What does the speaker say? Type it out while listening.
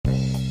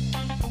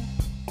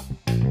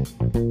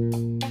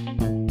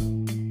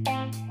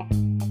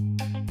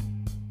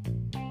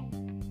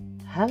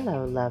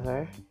Hello,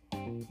 lover.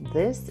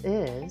 This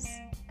is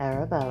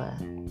Arabella,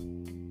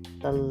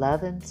 the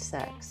Love and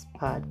Sex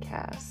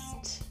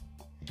podcast.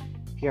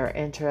 If you're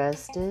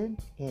interested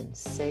in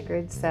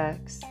sacred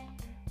sex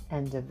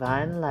and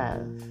divine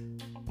love,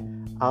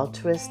 all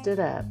twisted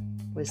up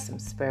with some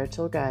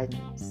spiritual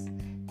guidance,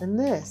 then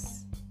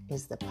this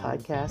is the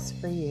podcast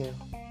for you.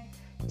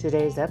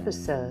 Today's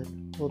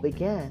episode will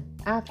begin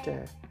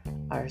after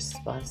our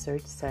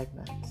sponsored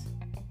segments.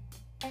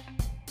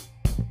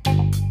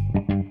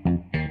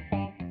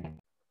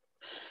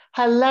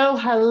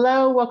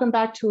 Hello. Welcome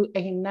back to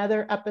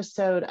another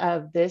episode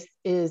of This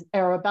is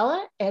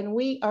Arabella, and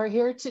we are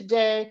here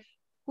today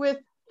with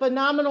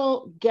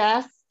phenomenal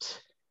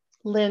guest,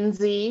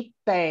 Lindsay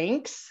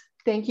Banks.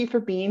 Thank you for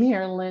being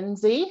here,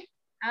 Lindsay.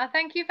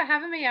 Thank you for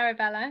having me,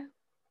 Arabella.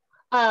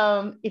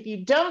 If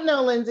you don't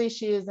know Lindsay,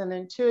 she is an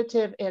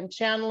intuitive and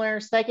channeler,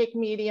 psychic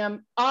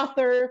medium,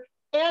 author,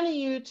 and a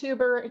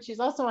YouTuber. And she's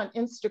also on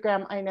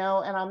Instagram, I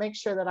know, and I'll make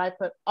sure that I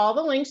put all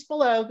the links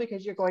below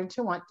because you're going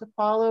to want to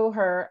follow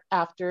her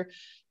after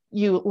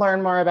you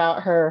learn more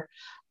about her.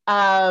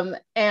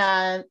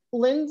 And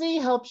Lindsay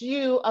helps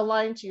you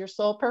align to your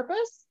soul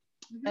purpose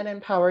and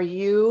empower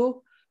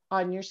you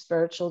on your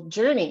spiritual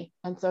journey.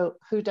 And so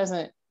who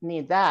doesn't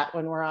need that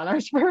when we're on our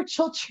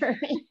spiritual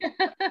journey?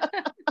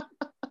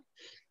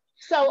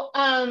 So,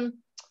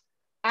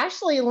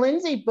 actually,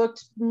 Lindsay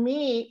booked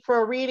me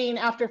for a reading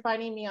after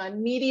finding me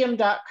on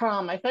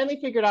medium.com. I finally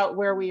figured out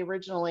where we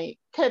originally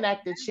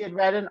connected. She had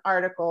read an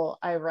article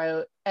I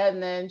wrote,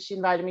 and then she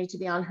invited me to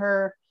be on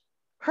her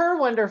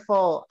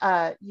wonderful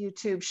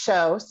YouTube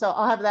show. So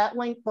I'll have that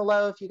link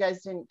below if you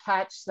guys didn't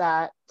catch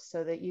that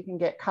so that you can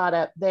get caught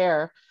up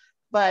there.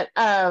 But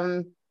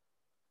I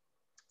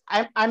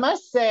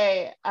must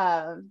say,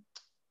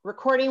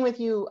 recording with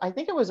you, I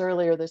think it was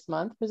earlier this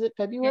month. Was it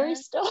February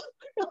still?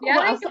 Yeah,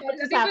 wow, I think it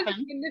was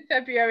in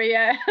February,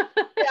 yeah.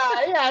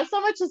 yeah,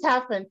 so much has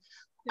happened.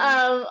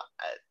 Yeah.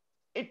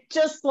 It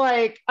just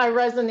like I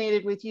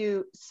resonated with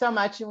you so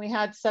much, and we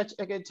had such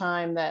a good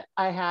time that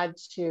I had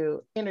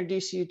to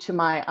introduce you to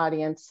my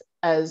audience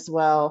as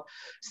well.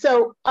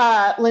 So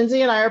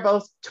Lindsay and I are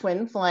both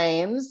twin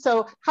flames.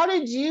 So how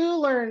did you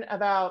learn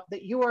about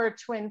that you are a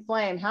twin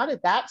flame? How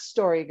did that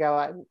story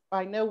go?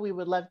 I know we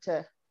would love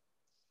to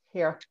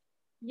hear.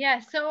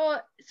 Yeah, so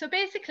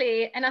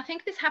basically, and I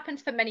think this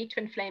happens for many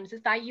twin flames,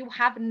 is that you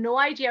have no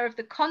idea of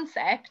the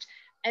concept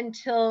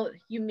until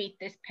you meet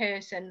this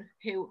person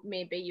who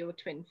may be your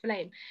twin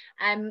flame.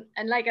 And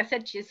like I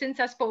said to you,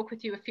 since I spoke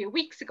with you a few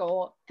weeks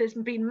ago, there's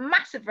been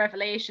massive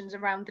revelations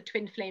around the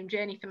twin flame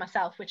journey for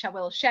myself, which I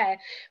will share.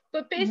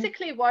 But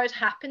basically what had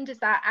happened is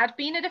that I'd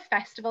been at a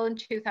festival in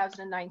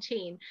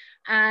 2019,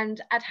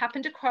 and I'd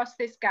happened across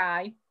this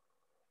guy,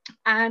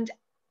 and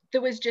there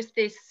was just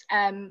this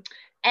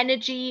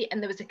energy,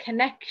 and there was a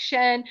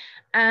connection.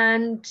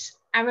 And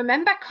I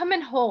remember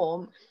coming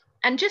home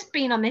and just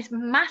being on this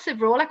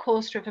massive roller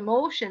coaster of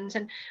emotions.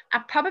 And I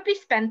probably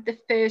spent the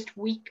first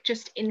week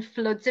just in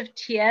floods of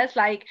tears,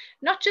 like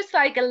not just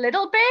like a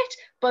little bit,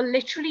 but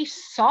literally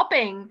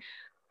sobbing.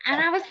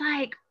 And I was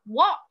like,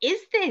 what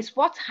is this?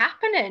 What's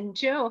happening?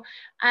 Do you know?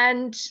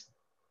 And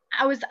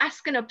I was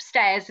asking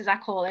upstairs, as I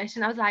call it,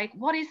 and I was like,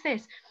 what is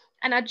this?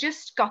 And I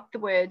just got the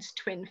words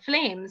twin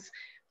flames.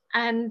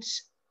 And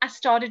I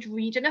started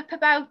reading up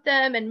about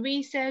them and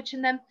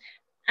researching them,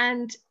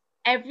 and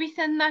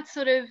everything that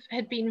sort of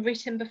had been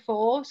written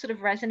before sort of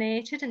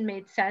resonated and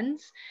made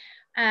sense.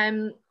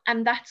 And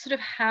that's sort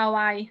of how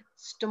I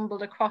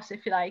stumbled across,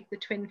 if you like, the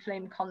twin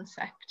flame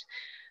concept.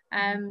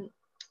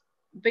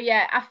 But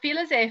yeah, I feel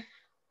as if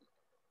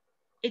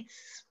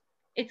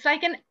it's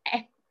like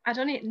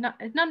not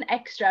an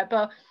extra,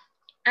 but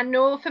I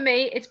know for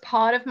me it's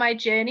part of my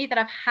journey that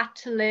I've had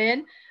to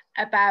learn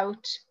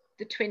about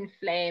the twin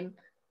flame,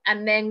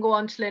 and then go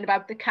on to learn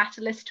about the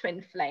catalyst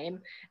twin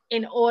flame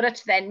in order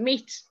to then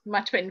meet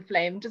my twin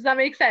flame. Does that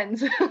make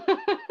sense?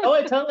 Oh,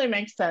 it totally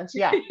makes sense.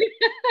 Yeah.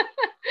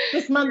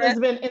 This month has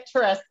been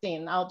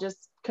interesting. I'll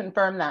just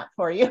confirm that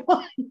for you.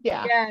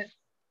 Yeah.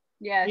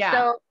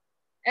 So,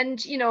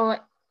 and you know,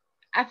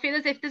 I feel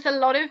as if there's a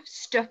lot of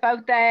stuff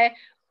out there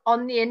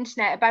on the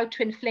internet about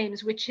twin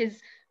flames, which is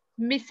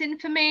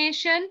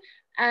misinformation.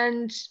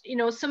 And, you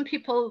know, some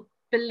people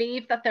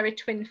believe that they're a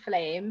twin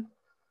flame,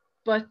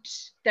 but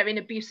they're in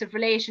abusive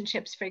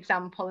relationships, for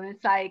example. And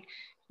it's like,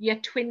 your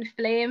twin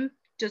flame,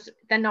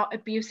 they're not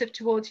abusive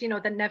towards you, know,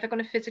 they're never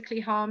going to physically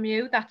harm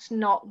you. That's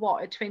not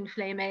what a twin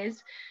flame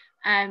is.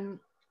 And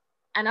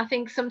I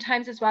think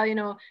sometimes as well, you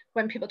know,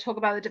 when people talk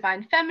about the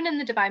divine feminine,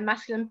 the divine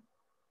masculine,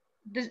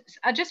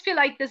 I just feel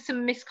like there's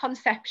some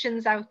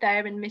misconceptions out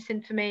there and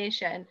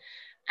misinformation.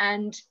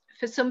 And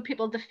for some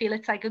people, they feel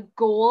it's like a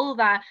goal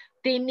that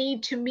they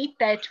need to meet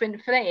their twin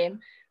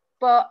flame.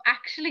 But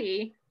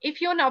actually, if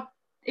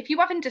you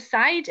haven't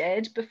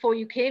decided before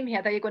you came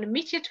here that you're going to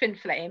meet your twin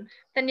flame,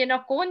 then you're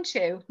not going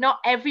to. Not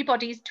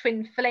everybody's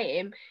twin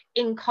flame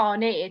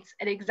incarnates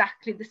at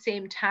exactly the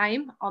same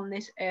time on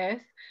this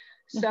earth.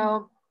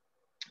 So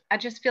I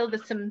just feel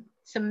there's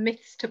some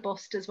myths to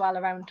bust as well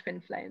around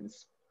twin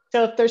flames.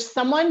 So if there's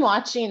someone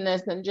watching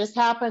this and just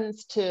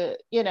happens to,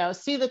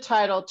 see the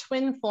title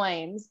Twin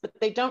Flames, but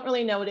they don't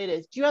really know what it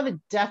is, do you have a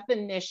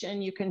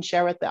definition you can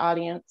share with the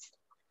audience?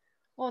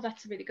 Oh,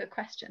 that's a really good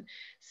question.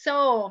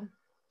 So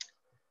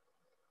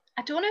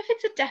I don't know if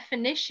it's a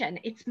definition.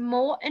 It's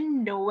more a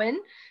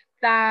knowing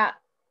that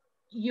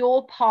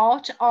you're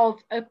part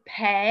of a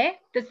pair.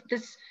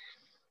 There's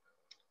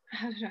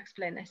how do I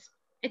explain this?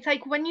 It's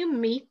like when you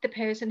meet the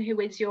person who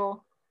is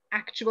your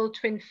actual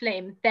twin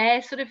flame,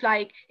 they're sort of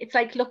like, it's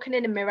like looking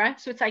in a mirror.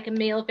 So it's like a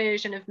male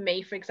version of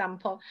me, for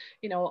example,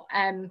 or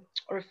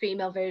a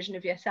female version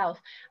of yourself.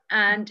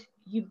 And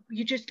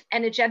you just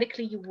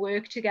energetically, you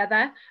work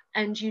together,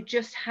 and you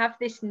just have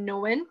this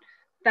knowing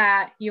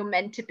that you're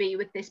meant to be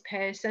with this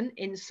person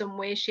in some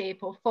way,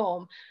 shape or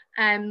form.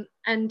 And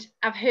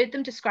I've heard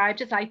them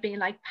described as like being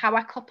like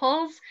power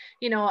couples,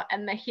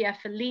 and they're here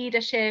for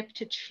leadership,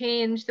 to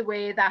change the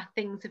way that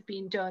things have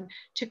been done,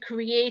 to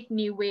create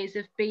new ways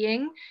of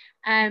being.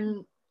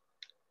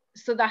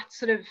 So that's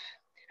sort of,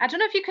 I don't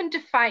know if you can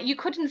define, you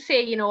couldn't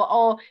say,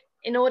 or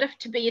in order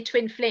to be a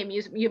twin flame,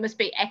 you must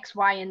be X,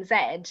 Y, and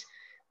Z.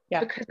 Yeah.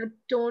 Because I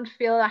don't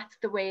feel that's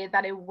the way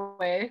that it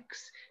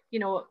works.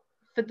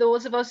 For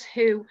those of us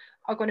who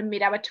are going to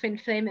meet our twin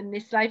flame in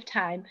this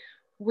lifetime,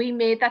 we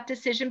made that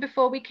decision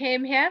before we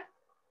came here,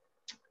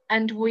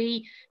 and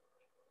we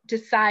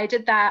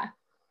decided that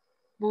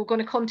we were going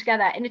to come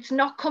together, and it's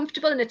not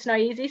comfortable and it's not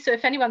easy. So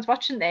if anyone's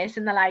watching this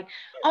and they're like,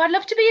 oh, I'd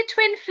love to be a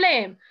twin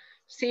flame,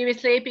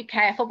 seriously, be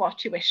careful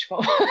what you wish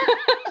for.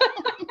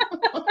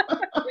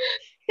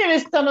 It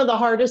is some of the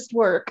hardest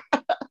work.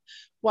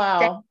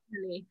 Wow.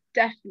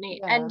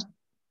 Definitely. Yeah. And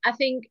I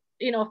think,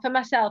 for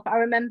myself, I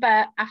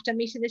remember after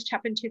meeting this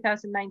chap in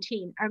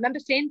 2019, I remember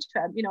saying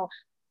to him,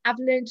 I've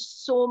learned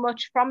so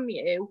much from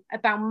you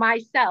about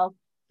myself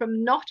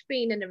from not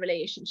being in a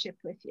relationship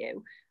with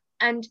you.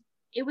 And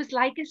it was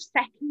like a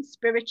second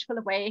spiritual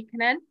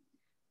awakening,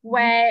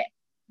 where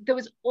there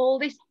was all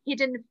this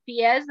hidden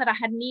fears that I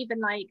hadn't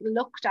even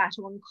looked at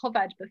or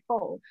uncovered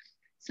before.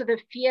 So the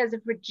fears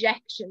of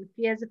rejection,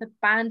 fears of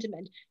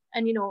abandonment,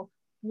 and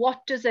what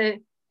does a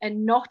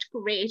not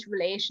great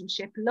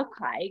relationship look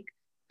like?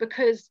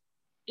 Because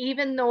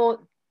even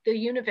though the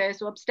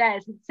universe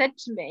upstairs had said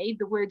to me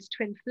the words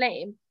twin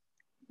flame,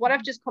 what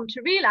I've just come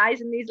to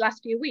realize in these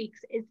last few weeks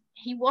is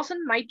he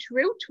wasn't my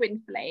true twin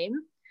flame.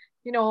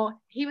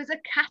 He was a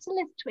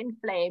catalyst twin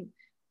flame.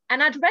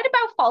 And I'd read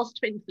about false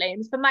twin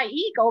flames, but my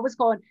ego was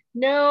going,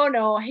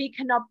 no, he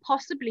cannot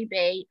possibly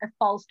be a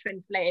false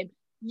twin flame.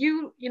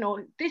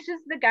 This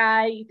is the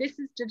guy, this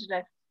is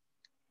da-da-da.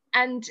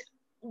 And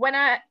when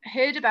I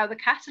heard about the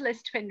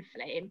catalyst twin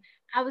flame,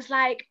 I was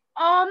like,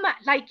 oh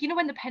my,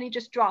 when the penny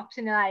just drops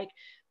and you're like,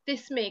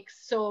 this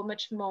makes so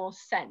much more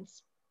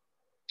sense.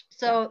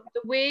 So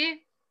the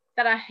way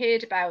that I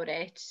heard about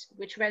it,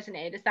 which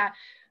resonated, is that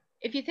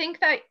if you think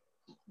that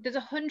there's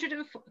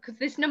because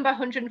this number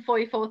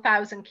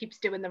 144,000 keeps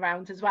doing the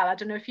rounds as well. I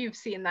don't know if you've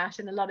seen that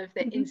in a lot of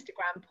the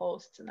Instagram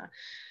posts and that.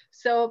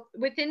 So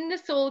within the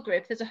soul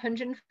group, there's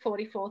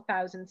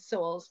 144,000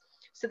 souls.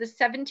 So there's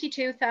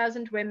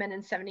 72,000 women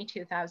and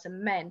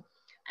 72,000 men.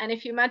 And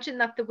if you imagine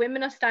that the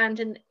women are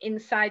standing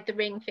inside the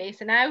ring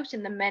facing out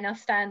and the men are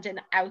standing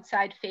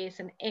outside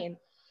facing in.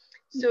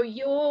 So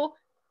your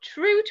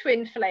true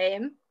twin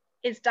flame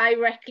is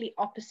directly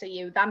opposite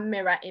you, that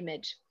mirror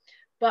image.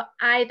 But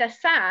either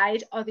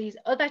side are these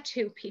other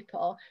two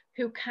people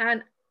who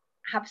can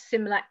have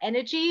similar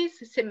energies,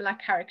 similar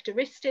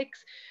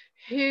characteristics,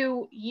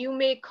 who you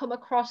may come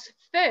across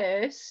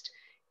first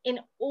in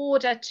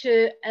order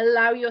to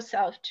allow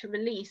yourself to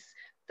release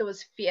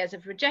those fears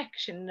of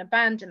rejection and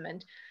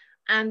abandonment,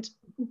 and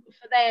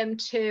for them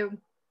to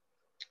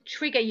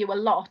trigger you a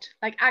lot.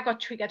 I got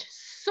triggered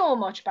so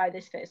much by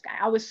this first guy.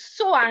 I was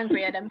so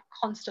angry at him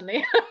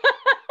constantly.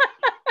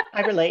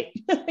 I relate.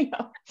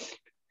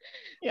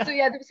 Yeah. So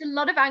there was a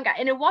lot of anger,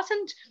 and it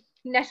wasn't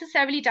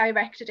necessarily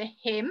directed at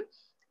him,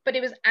 but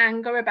it was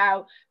anger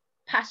about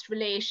past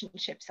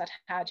relationships that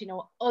had,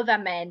 other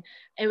men.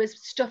 It was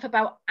stuff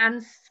about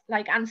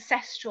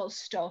ancestral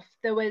stuff.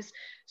 There was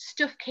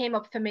stuff came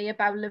up for me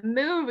about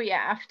Lemuria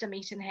after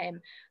meeting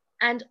him.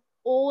 And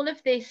all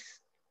of this,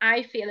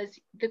 I feel, is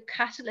the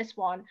catalyst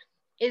one,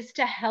 is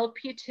to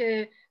help you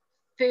to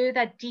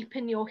further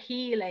deepen your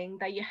healing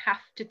that you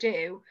have to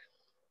do,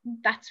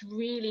 that's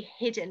really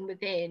hidden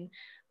within,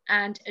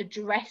 and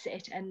address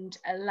it and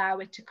allow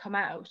it to come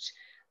out.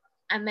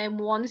 And then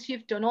once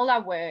you've done all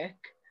that work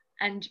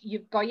and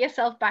you've got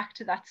yourself back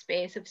to that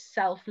space of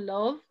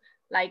self-love,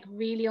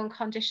 really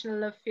unconditional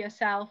love for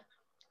yourself,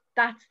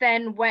 that's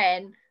then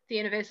when the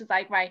universe is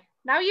like, right,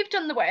 now you've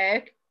done the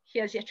work,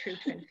 here's your true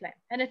twin flame.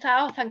 And it's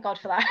oh, thank God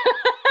for that.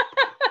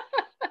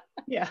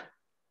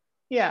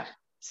 Yeah.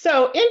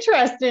 So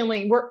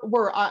interestingly,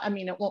 we're I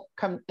mean, it won't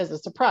come as a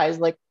surprise,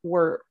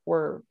 we're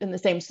in the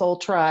same soul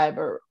tribe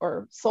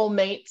or soul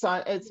mates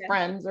as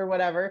friends or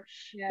whatever,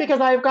 because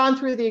I've gone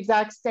through the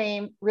exact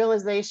same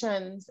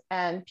realizations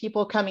and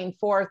people coming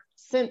forth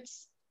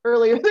since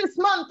earlier this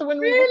month when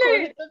we Really?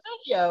 recorded the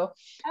video.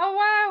 Oh,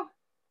 wow.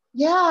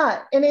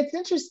 Yeah, and it's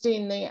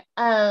interesting.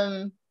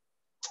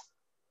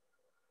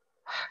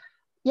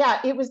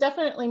 Yeah, it was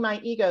definitely my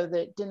ego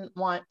that didn't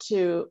want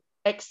to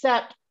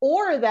accept,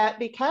 or that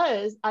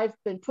because I've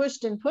been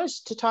pushed and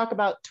pushed to talk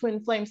about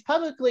twin flames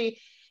publicly,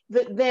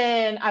 that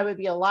then I would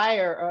be a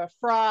liar or a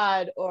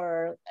fraud,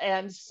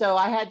 and so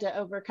I had to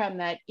overcome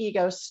that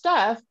ego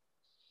stuff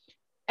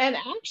and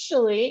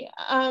actually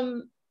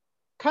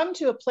come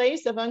to a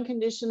place of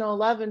unconditional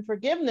love and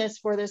forgiveness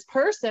for this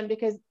person,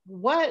 because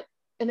what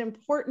an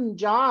important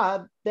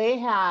job they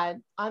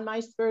had on my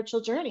spiritual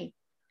journey.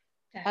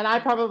 And I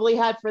probably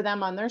had for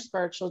them on their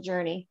spiritual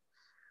journey.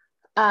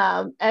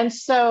 And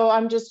so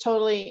I'm just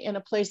totally in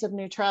a place of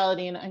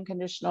neutrality and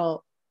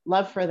unconditional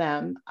love for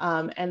them.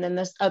 And then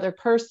this other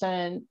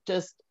person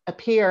just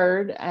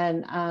appeared,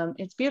 and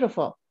it's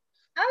beautiful.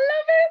 I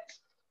love it.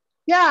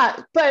 Yeah,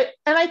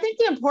 and I think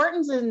the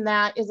importance in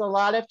that is a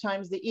lot of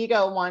times the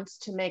ego wants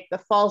to make the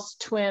false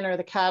twin or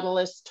the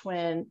catalyst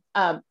twin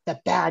the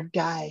bad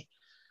guy.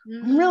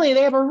 Mm-hmm. Really,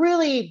 they have a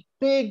really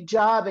big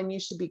job, and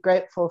you should be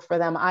grateful for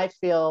them. I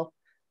feel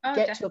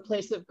get to a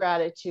place of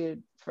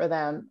gratitude for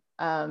them.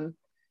 For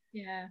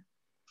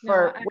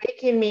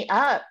waking me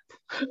up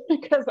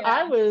because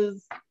I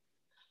was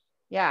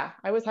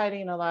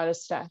hiding a lot of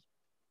stuff.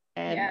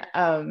 And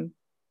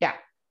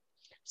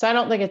so I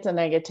don't think it's a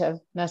negative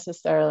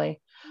necessarily.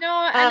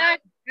 No, and I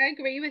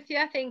agree with you.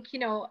 I think,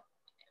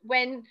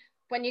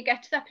 when you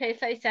get to that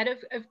place, like I said,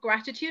 of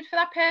gratitude for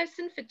that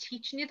person for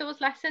teaching you those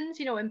lessons,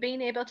 and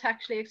being able to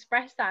actually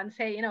express that and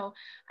say,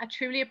 I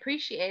truly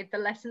appreciate the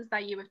lessons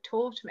that you have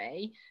taught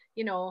me,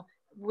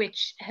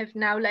 which have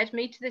now led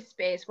me to this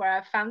space where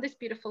I've found this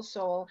beautiful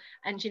soul.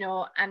 And,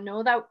 I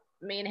know that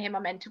me and him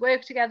are meant to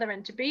work together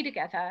and to be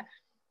together.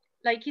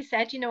 Like you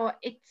said,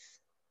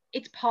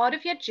 it's part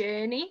of your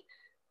journey.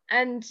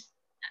 And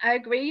I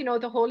agree,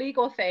 the whole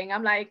ego thing.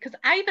 I'm like, because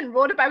I even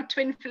wrote about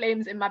twin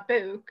flames in my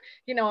book,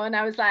 and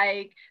I was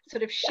like,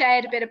 sort of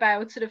shared a bit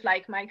about sort of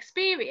like my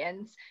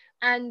experience.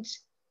 And,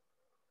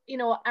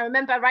 I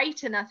remember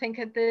writing, I think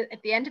at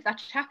the end of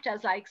that chapter, I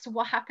was like, so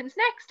what happens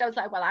next? I was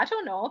like, well, I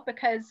don't know,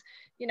 because,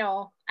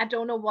 I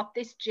don't know what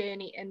this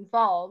journey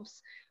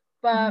involves.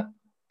 But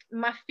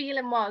my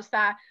feeling was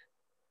that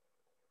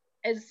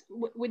as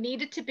we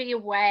needed to be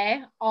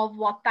aware of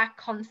what that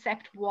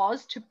concept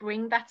was to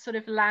bring that sort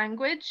of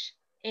language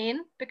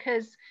in,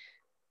 because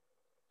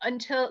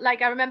until,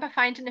 like, I remember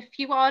finding a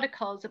few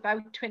articles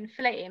about twin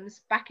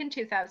flames back in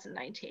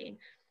 2019,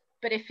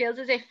 but it feels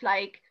as if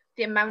like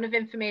the amount of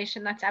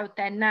information that's out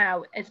there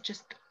now has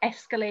just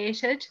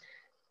escalated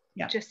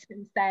just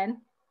since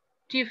then.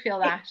 Do you feel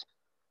that?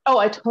 Oh,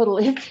 I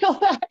totally feel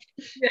that.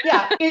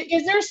 Yeah.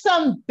 Is there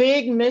some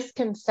big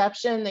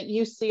misconception that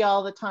you see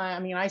all the time? I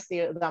mean, I see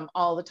them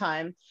all the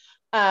time.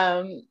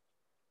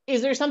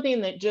 Is there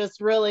something that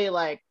just really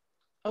like,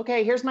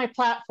 okay, here's my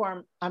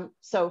platform.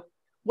 So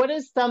what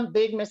is some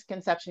big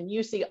misconception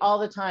you see all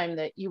the time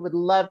that you would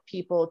love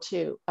people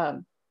to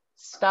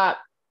stop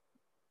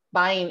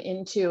buying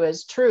into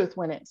as truth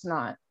when it's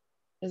not?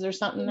 Is there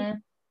something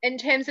there? In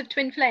terms of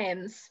twin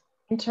flames?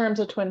 In terms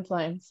of twin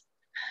flames.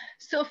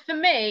 So for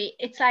me,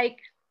 it's like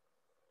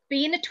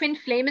being a twin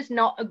flame is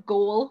not a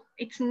goal.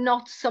 It's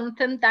not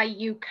something that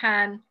you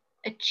can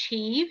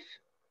achieve.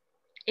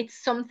 It's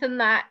something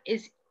that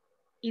is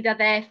either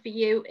there for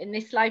you in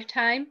this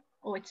lifetime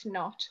or it's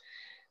not.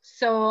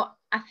 So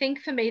I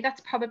think for me,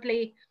 that's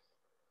probably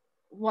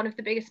one of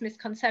the biggest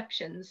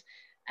misconceptions,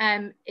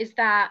 is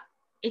that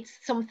it's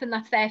something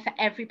that's there for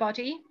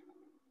everybody.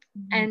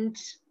 And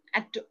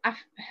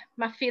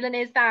my feeling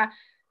is that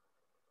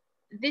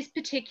this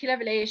particular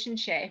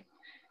relationship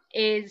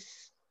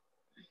is,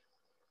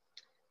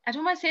 I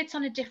don't want to say it's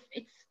on a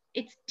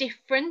it's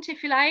different,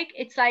 if you like.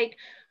 It's like,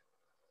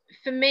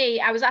 for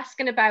me, I was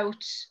asking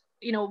about,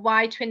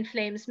 why twin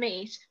flames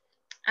meet,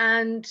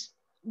 and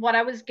what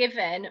I was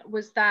given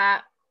was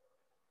that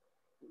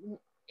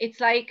it's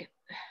like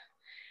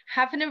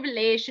having a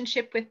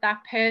relationship with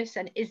that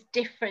person is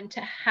different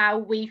to how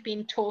we've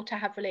been taught to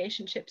have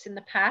relationships in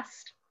the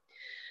past.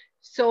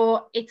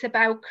 So it's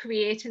about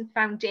creating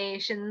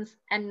foundations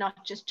and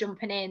not just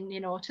jumping in,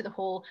 to the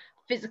whole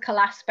physical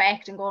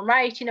aspect and going,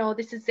 right,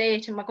 this is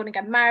it, and we're going to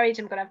get married,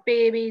 and we're going to have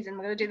babies, and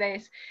we're going to do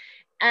this.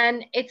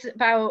 And it's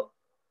about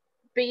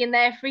being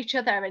there for each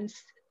other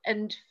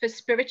and for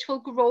spiritual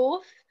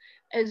growth,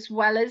 as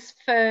well as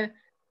for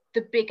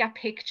the bigger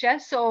picture.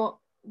 So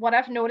what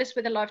I've noticed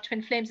with a lot of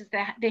twin flames is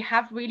they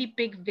have really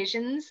big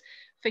visions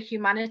for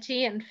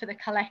humanity and for the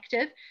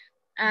collective.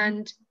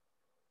 And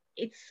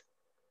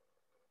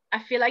I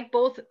feel like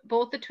both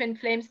the twin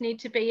flames need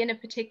to be in a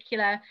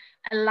particular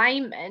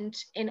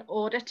alignment in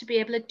order to be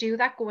able to do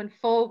that going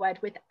forward,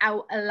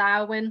 without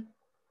allowing,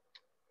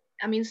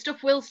 I mean,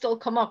 stuff will still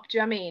come up, do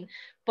you know what I mean?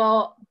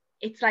 But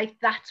it's like,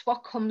 that's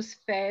what comes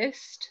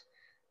first.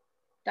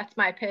 That's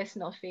my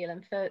personal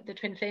feeling for the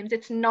twin flames.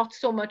 It's not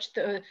so much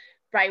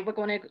right, we're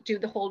going to do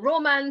the whole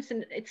romance,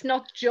 and it's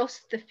not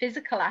just the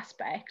physical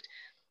aspect.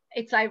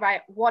 it's like,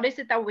 right, what is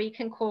it that we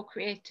can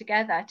co-create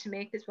together to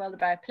make this world a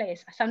better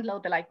place? I sound a little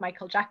bit like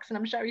Michael Jackson.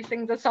 I'm sure he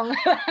sings a song.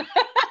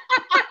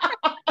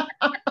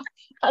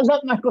 I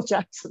love Michael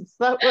Jackson. So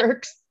that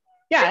works.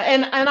 Yeah.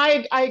 And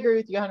I agree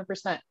with you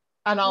 100%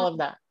 on all of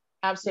that.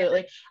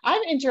 Absolutely. Yeah.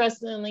 I've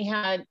interestingly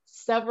had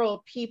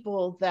several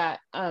people that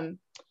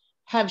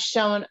have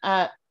shown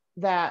up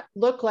that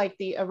look like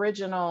the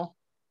original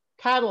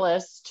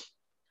Catalyst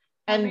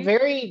and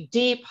very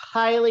deep,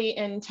 highly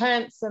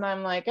intense. And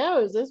I'm like,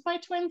 oh, is this my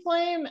twin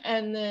flame?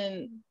 And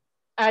then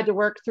I had to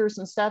work through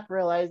some stuff,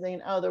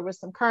 realizing, oh, there was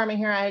some karma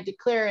here I had to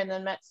clear, and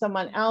then met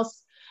someone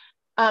else.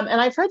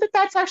 And I've heard that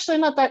that's actually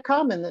not that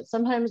common, that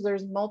sometimes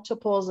there's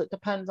multiples. It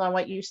depends on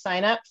what you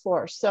sign up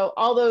for. So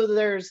although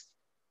there's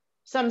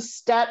some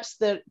steps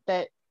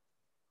that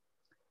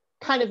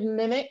kind of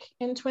mimic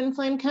in twin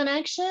flame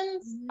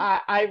connections,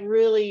 I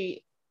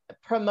really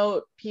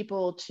promote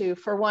people to,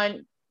 for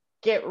one,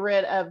 get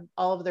rid of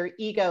all of their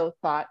ego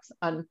thoughts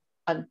on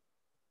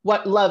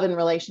what love and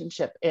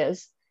relationship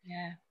is.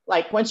 Yeah.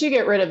 Like once you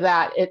get rid of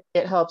that,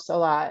 it helps a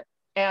lot.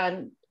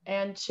 And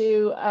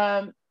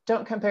to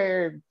don't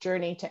compare your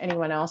journey to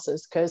anyone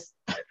else's, because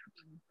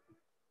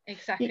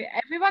exactly,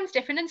 everyone's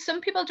different, and some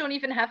people don't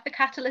even have the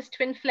Catalyst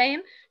twin flame,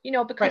 you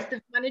know, because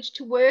they've managed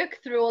to work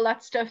through all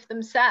that stuff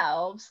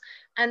themselves,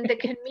 and they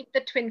can meet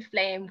the twin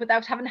flame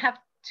without having to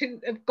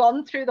have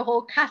gone through the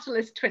whole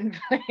Catalyst twin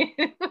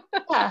flame.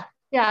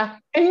 Yeah.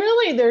 And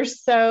really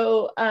there's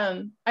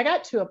I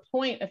got to a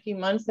point a few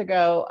months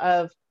ago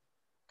of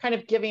kind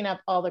of giving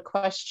up all the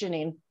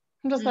questioning.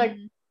 I'm just like,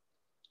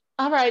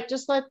 all right,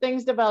 just let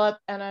things develop.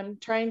 And I'm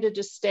trying to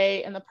just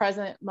stay in the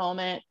present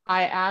moment.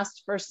 I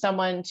asked for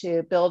someone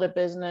to build a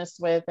business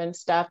with and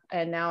stuff.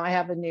 And now I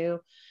have a new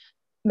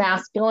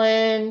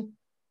masculine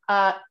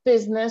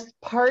business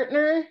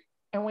partner,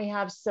 and we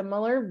have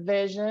similar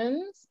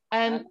visions.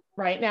 And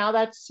right now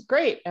that's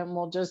great. And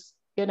we'll just,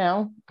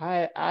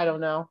 I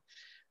don't know.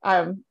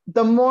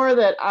 The more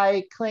that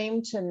I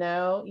claim to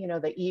know,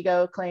 the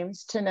ego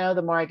claims to know,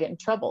 the more I get in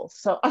trouble.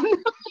 So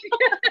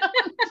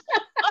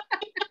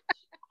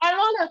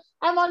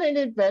I'm on an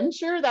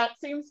adventure. That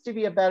seems to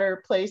be a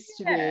better place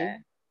to be.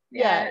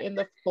 Yeah, in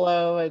the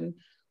flow. And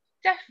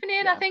definitely.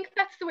 And I think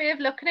that's the way of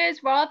looking at it,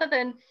 is rather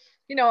than,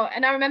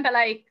 and I remember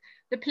like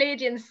the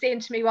Pleiadians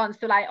saying to me once,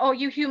 they're like, oh,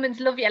 you humans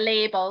love your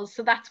labels,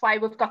 so that's why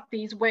we've got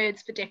these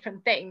words for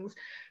different things.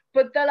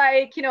 But they're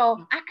like,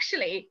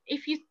 actually,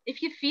 if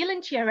you feel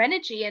into your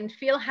energy and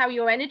feel how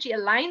your energy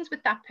aligns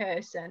with that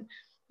person,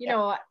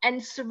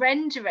 and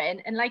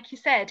surrendering, and like you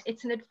said,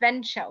 it's an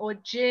adventure or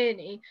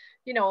journey,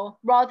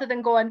 rather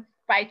than going,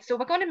 right, so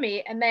we're going to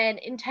meet, and then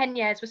in 10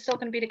 years we're still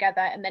going to be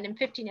together, and then in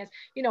 15 years,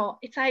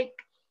 it's like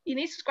you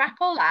need to scrap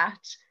all that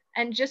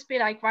and just be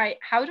like, right,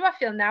 how do I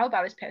feel now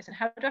about this person?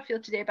 How do I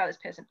feel today about this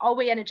person? Are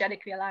we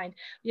energetically aligned?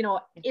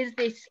 Is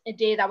this a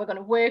day that we're going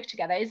to work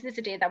together? Is this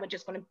a day that we're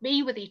just going to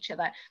be with each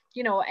other?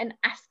 And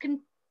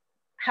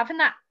having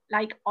that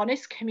like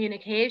honest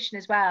communication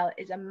as well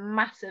is a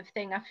massive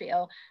thing, I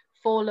feel,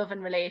 for love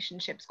and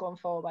relationships going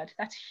forward.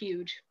 That's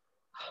huge.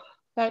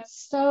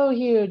 That's so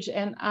huge.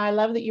 And I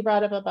love that you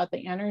brought up about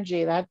the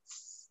energy.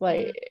 That's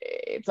like,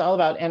 it's all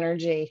about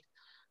energy.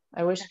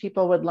 I wish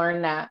people would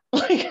learn that.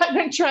 Like I've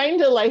been trying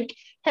to like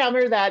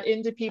hammer that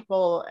into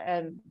people,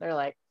 and they're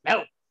like,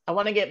 no, I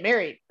want to get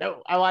married.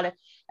 No, I want to.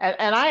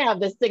 And I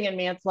have this thing in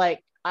me. It's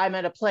like, I'm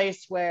at a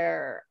place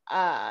where,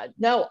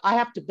 no, I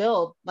have to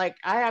build. Like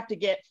I have to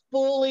get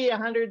fully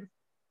 100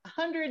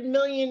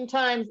 million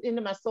times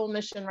into my soul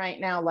mission right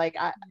now.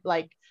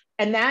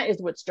 And that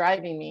is what's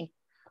driving me.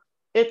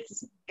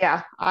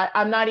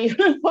 I'm not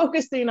even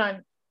focusing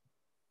on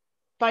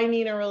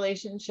finding a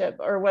relationship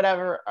or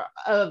whatever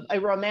of a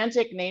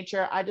romantic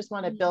nature. I just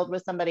want to build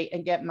with somebody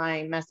and get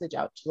my message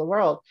out to the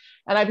world.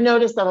 And I've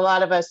noticed that a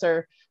lot of us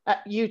are,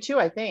 you too,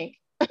 I think.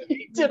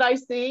 Did I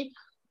see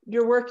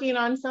you're working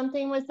on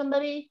something with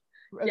somebody?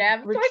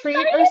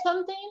 Retreat or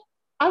something?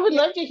 I would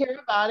love to hear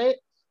about it.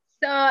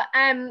 So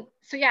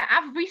yeah,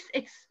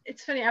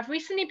 it's funny. I've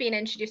recently been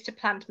introduced to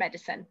plant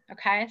medicine.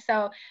 Okay,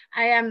 so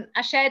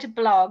I shared a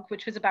blog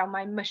which was about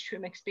my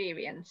mushroom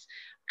experience,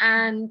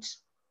 and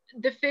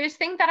the first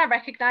thing that I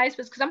recognized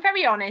was, because I'm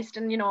very honest,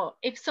 and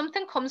if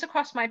something comes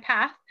across my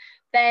path,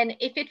 then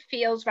if it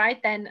feels right,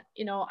 then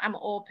I'm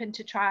open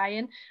to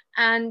trying.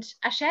 And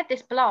I shared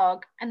this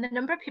blog, and the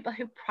number of people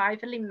who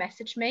privately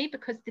messaged me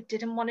because they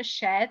didn't want to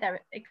share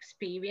their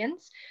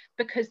experience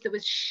because there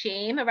was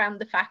shame around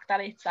the fact that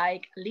it's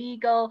like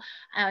legal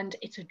and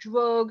it's a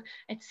drug,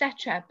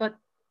 etc. But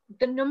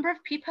the number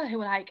of people who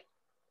were like,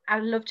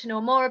 I'd love to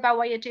know more about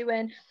what you're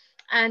doing.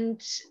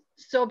 And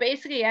so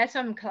basically, so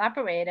I'm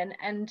collaborating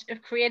and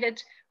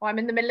I'm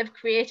in the middle of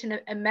creating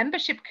a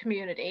membership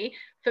community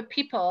for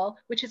people,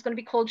 which is going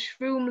to be called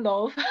Shroom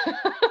Love.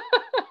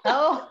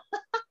 Oh.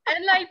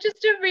 And like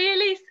just a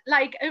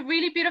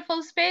really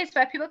beautiful space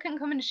where people can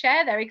come and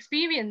share their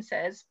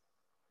experiences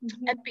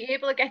and be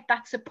able to get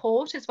that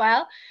support as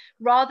well,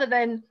 rather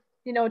than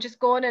just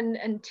going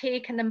and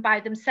taking them by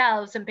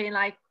themselves and being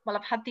like, well,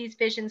 I've had these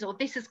visions or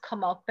this has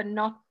come up, and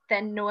not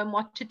then knowing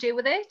what to do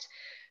with it.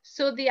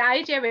 So the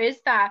idea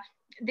is that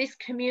this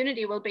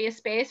community will be a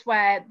space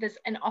where there's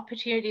an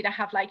opportunity to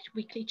have like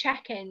weekly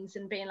check-ins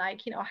and being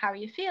like, you know, how are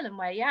you feeling,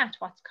 where you at,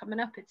 what's coming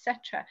up,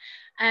 etc.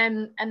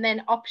 And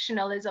then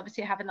optional is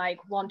obviously having like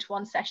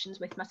one-to-one sessions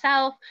with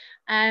myself.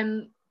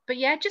 But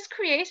yeah, just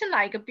creating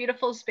like a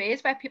beautiful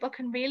space where people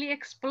can really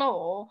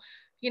explore,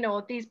 you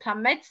know, these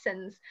plant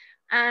medicines.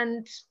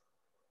 And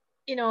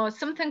you know,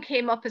 something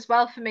came up as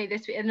well for me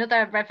this week,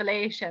 another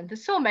revelation.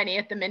 There's so many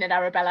at the minute,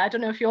 Arabella. I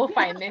don't know if you'll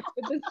find this,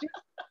 but there's just...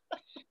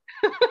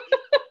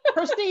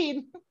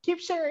 Proceed.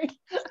 Keep sharing.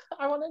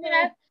 I want to know.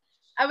 Yeah.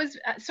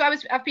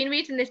 I've been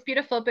reading this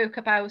beautiful book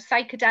about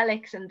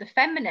psychedelics and the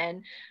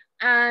feminine,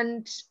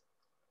 and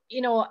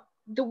you know,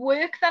 the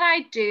work that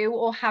I do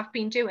or have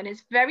been doing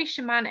is very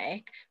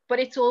shamanic, but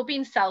it's all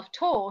been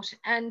self-taught.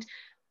 And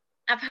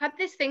I've had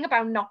this thing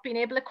about not being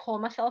able to call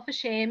myself a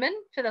shaman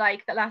for the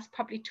last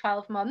probably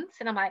 12 months.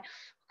 And I'm like,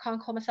 I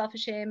can't call myself a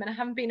shaman. I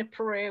haven't been to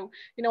Peru.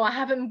 You know, I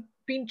haven't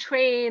been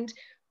trained.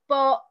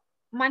 But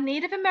my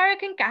Native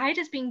American guide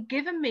has been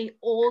giving me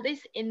all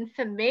this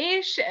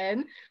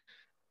information.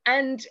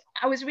 And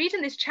I was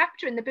reading this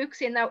chapter in the book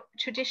saying that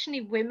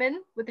traditionally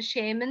women were the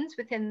shamans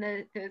within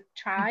the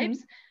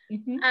tribes.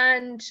 Mm-hmm.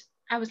 And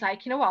I was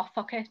like, you know what,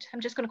 fuck it.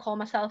 I'm just going to call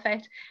myself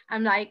it.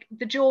 I'm like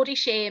the Geordie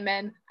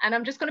shaman. And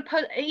I'm just going to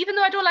put, even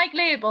though I don't like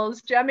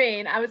labels, do you know what I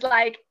mean? I was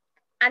like,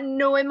 I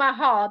know in my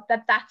heart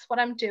that that's what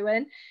I'm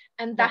doing.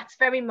 And that's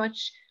very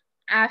much,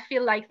 I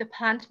feel like the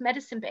plant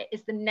medicine bit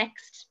is the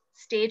next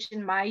stage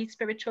in my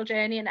spiritual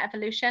journey and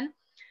evolution.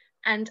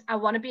 And I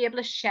want to be able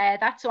to share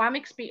that. So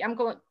I'm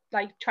going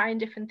like trying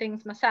different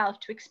things myself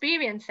to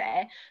experience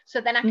it. So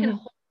then I can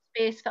hold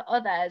space for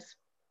others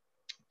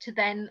to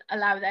then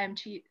allow them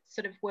to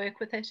sort of work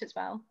with it as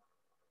well.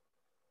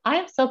 I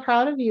am so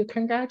proud of you.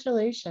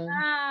 Congratulations.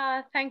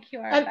 Thank you,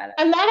 Arabella.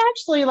 And that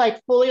actually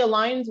like fully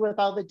aligns with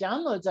all the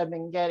downloads I've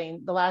been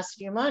getting the last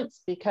few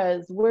months,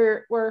 because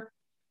we're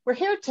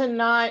here to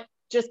not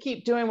just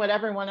keep doing what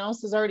everyone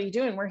else is already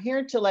doing. We're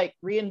here to like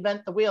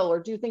reinvent the wheel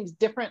or do things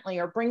differently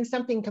or bring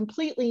something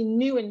completely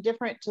new and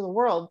different to the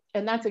world.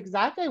 And that's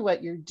exactly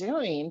what you're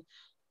doing.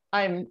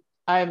 I'm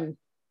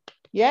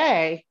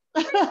yay.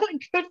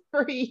 Good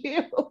for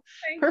you.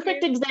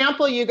 Perfect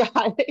example, you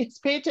guys.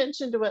 Pay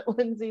attention to what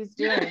Lindsay's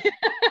doing.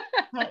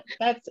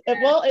 That's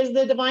well, is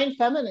the divine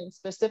feminine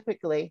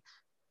specifically.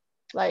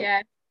 Like,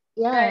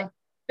 yeah.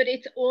 But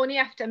it's only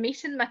after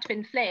meeting my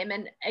twin flame.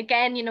 And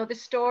again, you know, the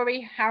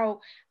story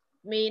how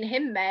me and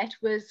him met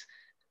was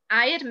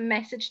I had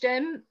messaged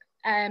him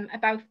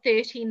about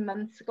 13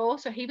 months ago.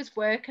 So he was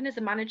working as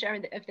a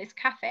manager of this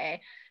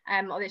cafe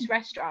or this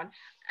restaurant.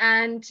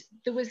 And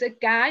there was a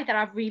guy that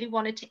I really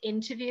wanted to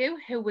interview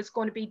who was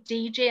going to be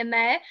DJing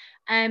there.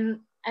 And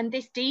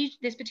this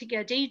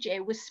particular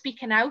DJ was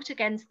speaking out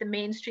against the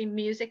mainstream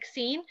music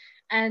scene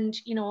and,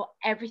 you know,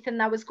 everything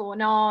that was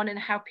going on and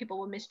how people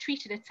were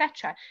mistreated,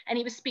 etc. And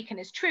he was speaking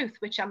his truth,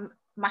 which I'm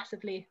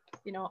massively,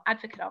 you know,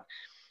 advocate of.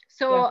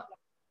 So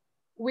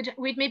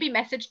we'd maybe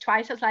messaged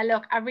twice. I was like,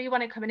 look, I really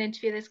want to come and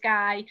interview this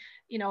guy.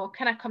 You know,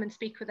 can I come and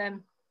speak with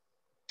him?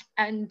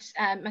 And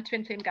my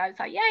twin flame guy was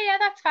like, yeah,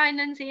 that's fine,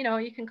 Lindsay, you know,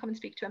 you can come and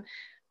speak to him.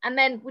 And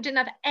then we didn't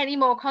have any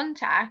more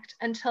contact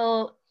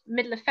until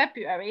middle of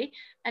February.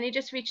 And he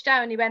just reached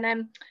out and he went,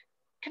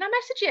 can I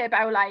message you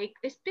about like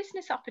this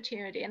business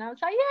opportunity? And I was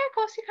like, yeah, of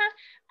course you can.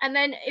 And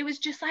then it was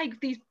just like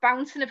these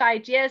bouncing of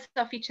ideas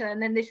off each other.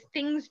 And then this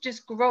thing's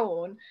just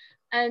grown.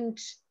 And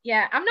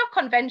yeah, I'm not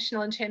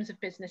conventional in terms of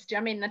business. Do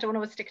you know what I mean? I don't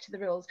want to stick to the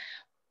rules.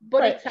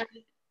 But it's like,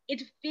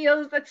 it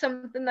feels that's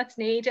something that's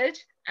needed.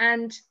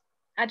 And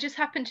I just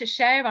happened to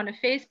share on a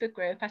Facebook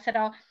group. I said,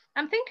 oh,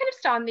 I'm thinking of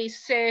starting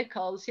these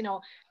circles, you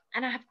know,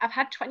 and I've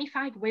had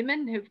 25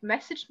 women who've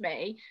messaged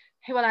me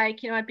who are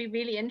like, you know, I'd be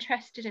really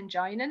interested in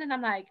joining. And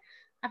I'm like,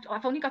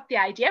 I've only got the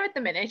idea at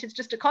the minute. It's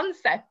just a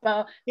concept,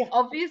 but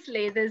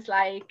obviously there's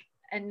like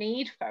a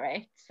need for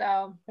it.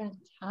 So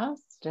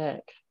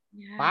fantastic.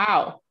 Yeah.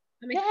 Wow.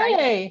 I'm excited.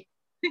 Yay.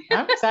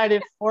 I'm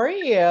excited for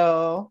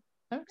you.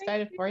 I'm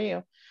excited for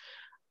you.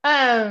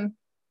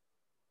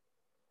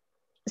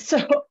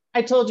 So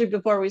I told you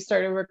before we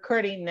started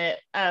recording that,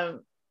 and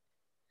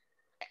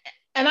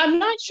I'm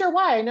not sure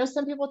why. I know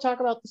some people talk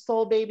about the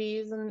soul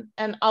babies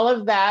and all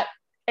of that.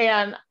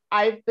 And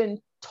I've been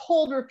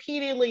told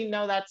repeatedly,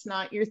 no, that's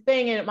not your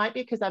thing. And it might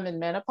be because I'm in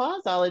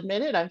menopause. I'll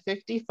admit it. I'm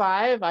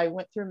 55. I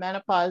went through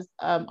menopause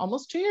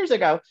almost 2 years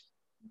ago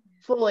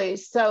fully.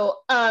 So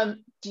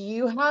do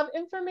you have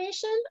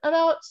information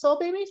about soul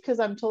babies? Because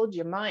I'm told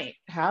you might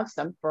have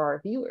some for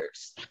our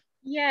viewers.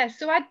 Yeah,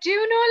 so I do know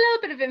a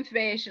little bit of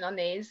information on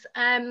these.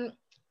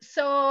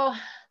 So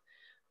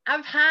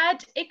I've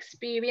had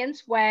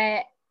experience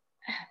where,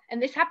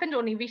 and this happened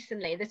only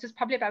recently, this was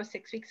probably about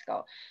 6 weeks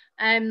ago.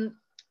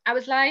 I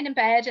was lying in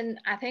bed and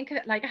I think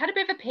like I had a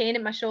bit of a pain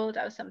in my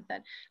shoulder or something.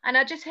 And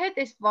I just heard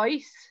this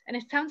voice, and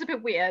it sounds a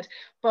bit weird,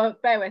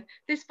 but bear with,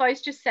 this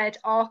voice just said,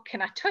 oh,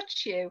 can I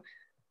touch you?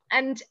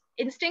 And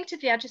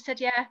instinctively I just said,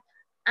 yeah.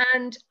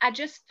 And I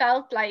just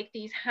felt like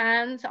these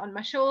hands on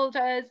my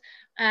shoulders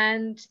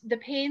and the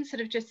pain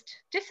sort of just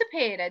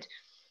dissipated.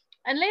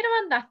 And later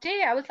on that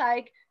day, I was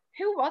like,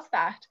 who was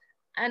that?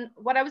 And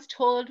what I was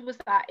told was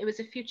that it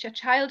was a future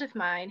child of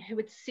mine who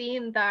had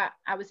seen that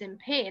I was in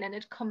pain and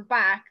had come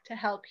back to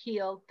help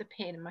heal the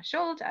pain in my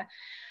shoulder.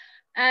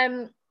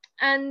 And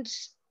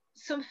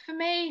so for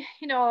me,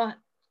 you know,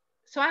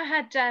 so I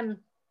had an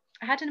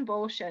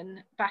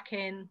abortion back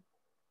in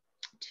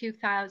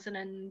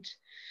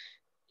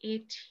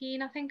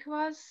 2018, I think it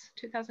was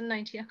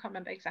 2019. I can't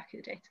remember exactly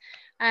the date.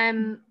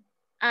 And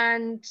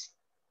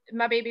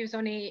my baby was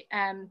only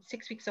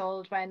 6 weeks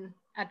old when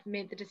I'd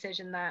made the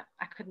decision that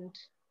I couldn't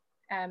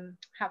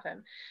have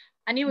him.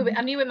 I knew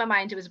in my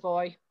mind it was a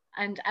boy,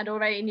 and I'd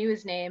already knew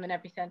his name and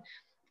everything.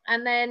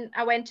 And then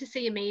I went to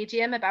see a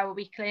medium about a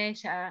week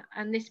later,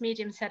 and this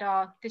medium said,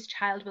 oh, this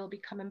child will be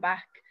coming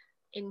back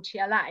into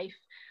your life.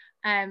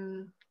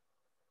 And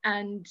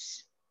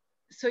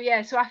so,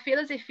 yeah, so I feel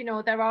as if, you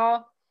know, there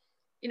are,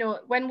 you know,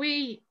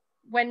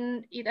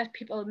 when either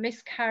people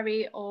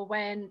miscarry or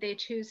when they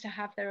choose to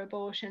have their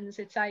abortions,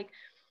 it's like,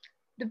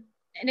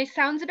 and it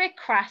sounds a bit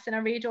crass and I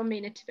really don't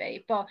mean it to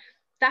be, but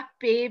that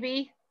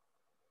baby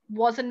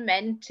wasn't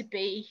meant to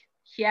be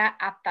here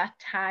at that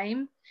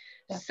time.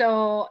 Yeah.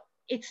 So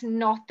it's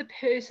not the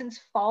person's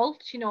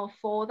fault, you know,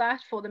 for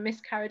the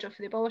miscarriage or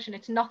for the abortion.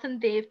 It's nothing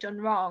they've done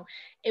wrong.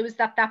 It was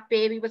that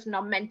baby was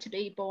not meant to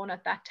be born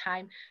at that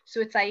time. So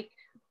it's like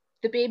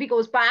the baby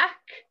goes back,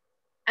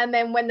 and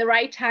then when the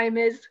right time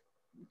is,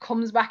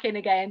 comes back in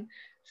again.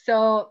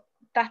 So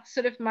that's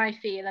sort of my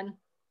feeling.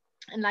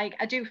 And like,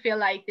 I do feel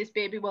like this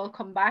baby will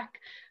come back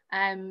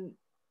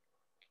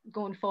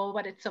going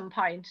forward at some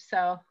point.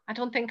 So I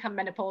don't think I'm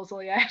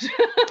menopausal yet.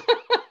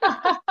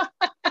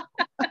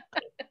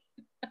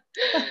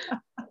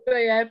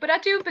 But I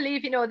do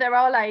believe, you know, there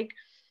are like,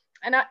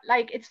 and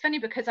it's funny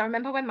because I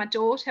remember when my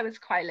daughter was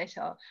quite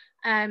little,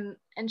 and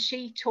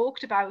she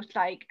talked about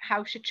like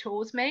how she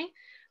chose me,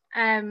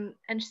 and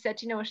she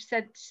said, you know,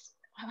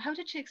 how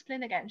did she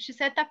explain again? She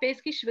said that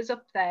basically she was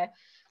up there,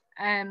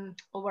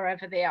 or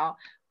wherever they are,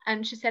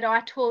 and she said, oh,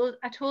 I told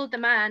the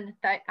man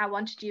that I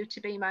wanted you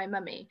to be my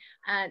mummy,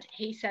 and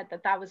he said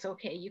that was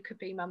okay, you could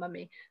be my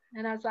mummy.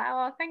 And I was like,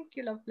 oh, thank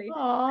you, lovely.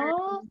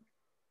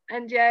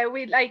 And yeah,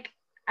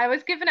 I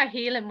was given a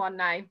healing one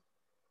night,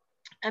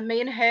 and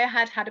me and her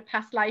had a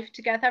past life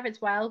together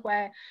as well,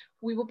 where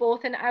we were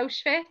both in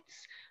Auschwitz,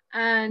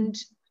 and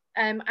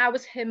I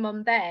was her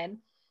mum then,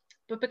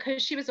 but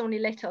because she was only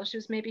little, she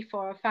was maybe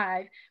 4 or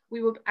 5,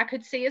 I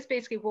could see us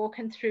basically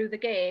walking through the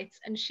gates,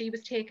 and she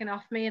was taken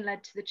off me and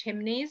led to the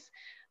chimneys.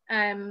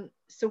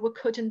 So we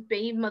couldn't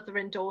be mother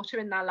and daughter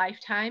in that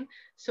lifetime.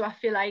 So I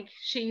feel like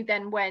she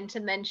then went,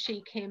 and then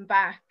she came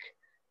back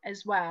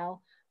as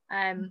well,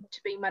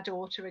 to be my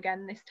daughter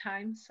again this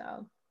time.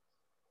 So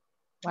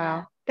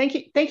wow. Thank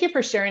you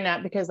for sharing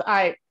that, because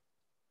I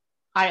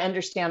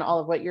understand all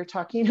of what you're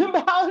talking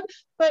about,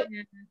 but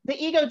the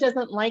ego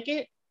doesn't like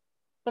it.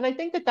 But I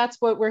think that that's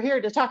what we're here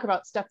to talk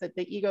about, stuff that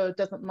the ego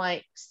doesn't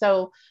like.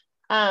 So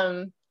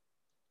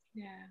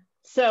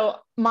so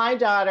my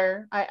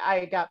daughter,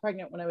 I got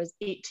pregnant when I was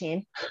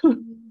 18,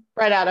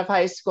 right out of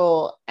high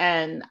school.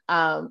 And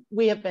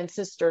we have been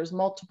sisters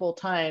multiple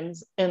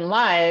times in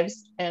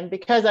lives. And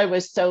because I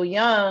was so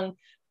young,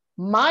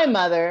 my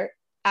mother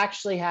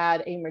actually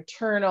had a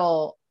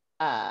maternal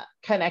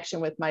connection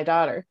with my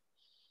daughter.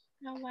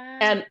 Oh, wow.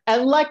 And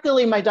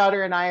luckily my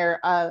daughter and I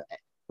are,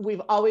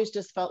 we've always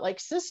just felt like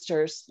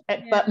sisters,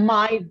 but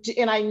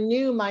I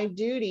knew my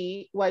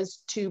duty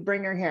was to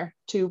bring her here,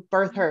 to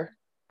birth her.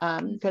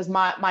 Because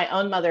my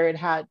own mother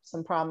had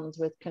some problems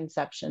with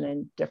conception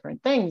and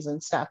different things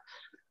and stuff.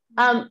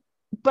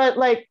 But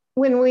like,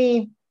 when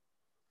we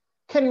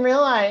can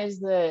realize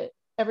that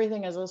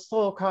everything is a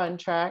soul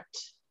contract,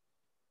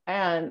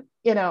 and,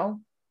 you know,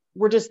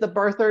 we're just the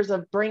birthers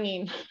of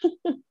bringing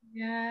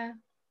the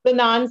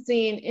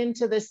non-seen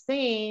into the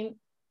seen.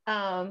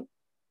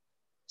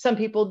 Some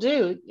people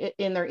do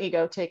in their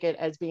ego take it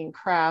as being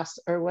crass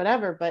or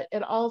whatever, but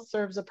it all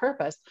serves a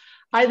purpose.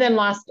 I then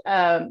lost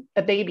a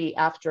baby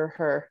after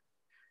her,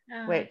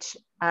 which,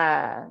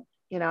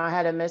 you know, I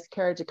had a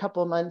miscarriage a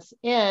couple months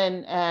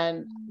in,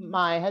 and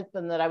my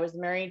husband that I was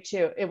married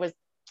to,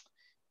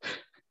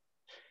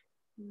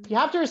 you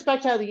have to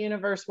respect how the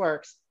universe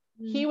works.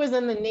 He was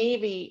in the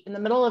Navy in the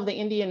middle of the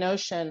Indian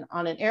Ocean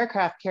on an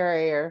aircraft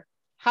carrier,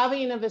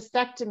 having a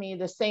vasectomy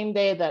the same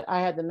day that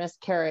I had the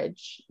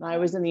miscarriage. I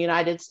was in the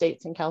United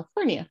States and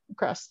California,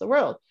 across the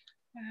world.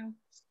 Wow.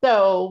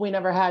 So we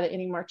never had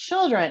any more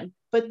children.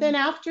 But then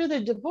after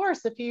the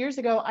divorce, a few years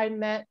ago, I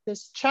met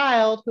this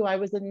child who I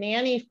was a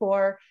nanny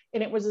for,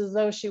 and it was as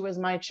though she was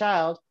my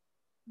child.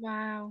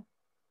 Wow.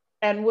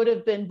 And would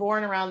have been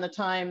born around the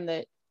time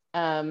that,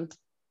 oh,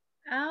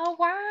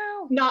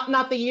 wow.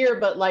 Not the year,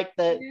 but like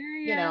the,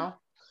 you know.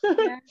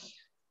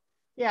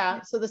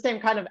 So the same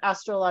kind of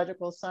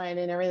astrological sign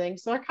and everything.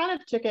 So I kind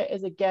of took it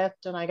as a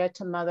gift, and I got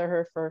to mother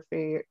her for a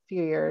few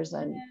years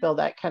and build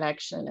that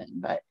connection.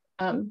 But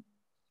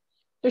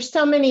there's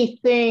so many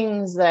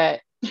things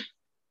that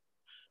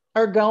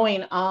are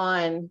going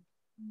on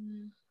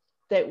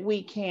that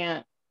we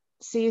can't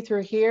see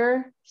through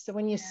here. So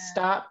when you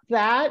stop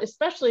that,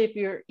 especially if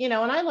you're, you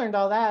know, and I learned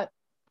all that,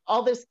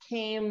 all this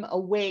came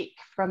awake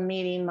from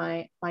meeting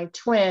my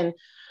twin,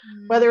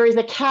 whether he's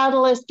a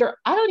catalyst or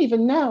I don't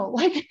even know.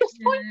 Like at this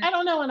point, I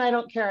don't know, and I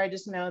don't care. I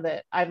just know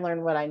that I've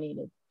learned what I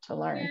needed to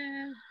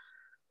learn.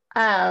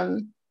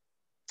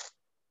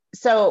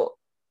 So,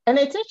 and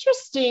it's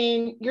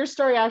interesting, your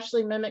story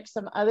actually mimics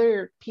some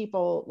other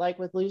people, like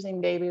with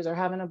losing babies or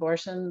having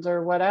abortions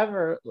or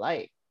whatever,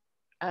 like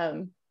as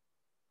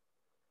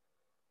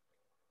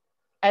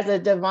a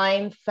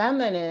divine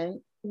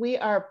feminine, we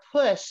are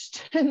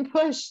pushed and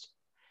pushed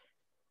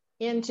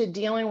into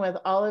dealing with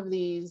all of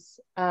these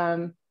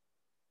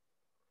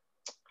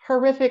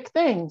horrific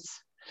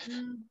things,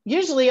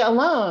 usually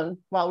alone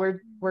while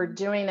we're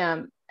doing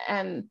them.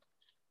 And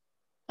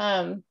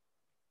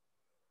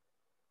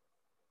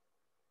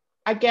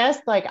I guess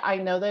like I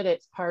know that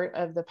it's part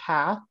of the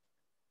path.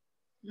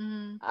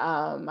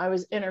 I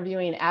was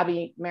interviewing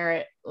Abby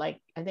Merritt,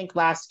 like I think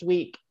last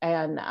week,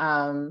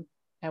 and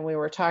we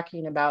were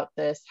talking about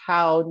this,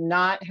 how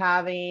not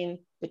having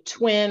the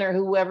twin or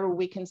whoever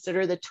we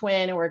consider the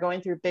twin, and we're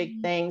going through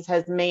big things,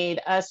 has made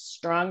us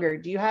stronger.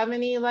 Do you have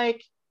any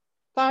like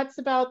thoughts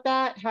about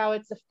that? How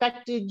it's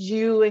affected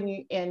you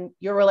and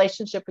your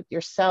relationship with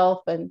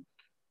yourself? And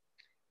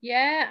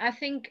yeah, I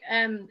think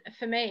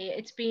for me,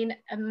 it's been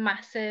a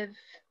massive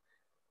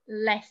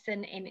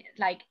lesson in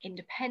like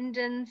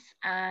independence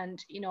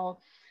and, you know,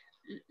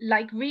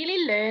 like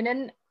really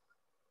learning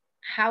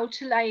how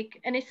to like,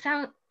 and it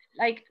sounds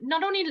like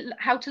not only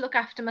how to look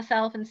after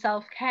myself and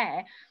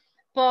self-care,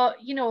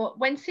 but, you know,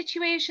 when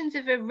situations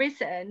have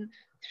arisen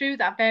through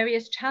that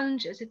various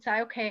challenges, it's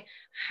like, okay,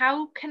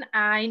 how can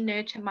I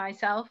nurture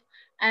myself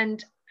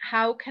and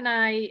how can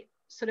I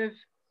sort of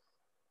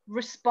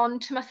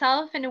respond to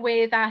myself in a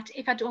way that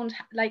if I don't,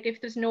 like, if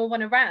there's no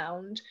one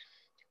around,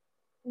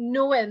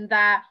 knowing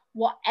that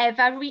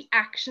whatever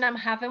reaction I'm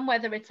having,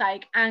 whether it's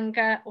like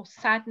anger or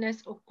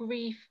sadness or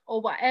grief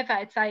or whatever,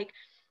 it's like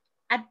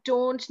I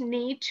don't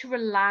need to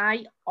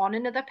rely on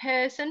another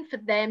person for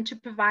them to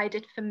provide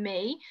it for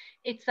me.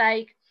 It's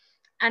like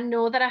I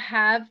know that I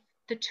have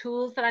the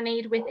tools that I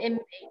need within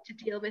me to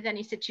deal with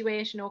any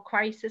situation or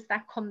crisis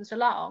that comes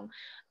along.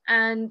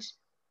 And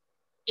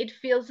it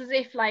feels as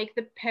if like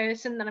the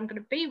person that I'm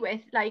going to be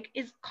with like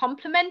is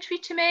complementary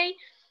to me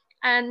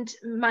and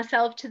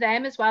myself to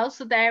them as well.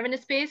 So they're in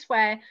a space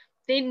where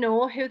they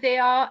know who they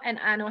are and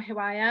I know who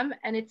I am.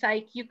 And it's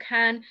like you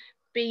can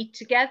be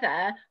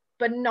together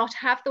but not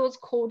have those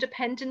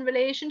codependent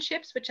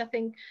relationships, which I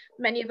think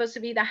many of us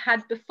have either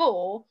had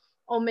before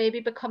or maybe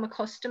become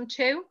accustomed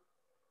to.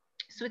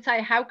 So it's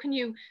like, how can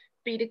you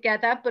be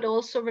together but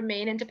also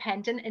remain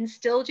independent and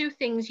still do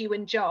things you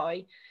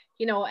enjoy?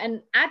 You know,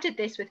 and I did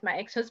this with my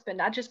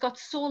ex-husband. I just got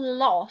so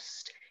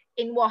lost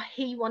in what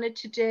he wanted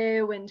to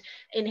do and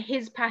in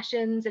his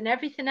passions and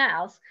everything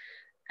else.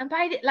 And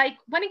by the, like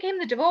when it came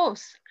to the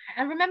divorce,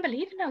 I remember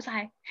leaving. I was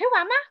like, who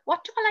am I?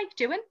 What do I like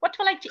doing? What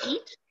do I like to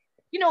eat?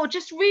 You know,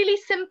 just really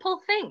simple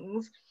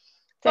things.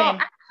 Same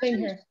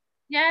here.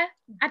 Yeah,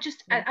 I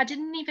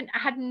didn't even, I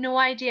had no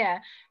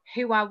idea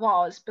who I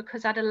was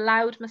because I'd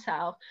allowed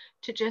myself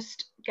to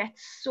just get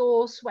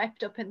so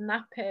swept up in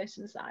that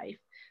person's life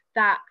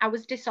that I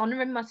was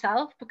dishonoring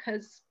myself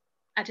because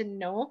I didn't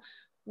know.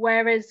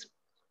 Whereas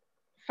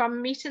from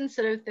meeting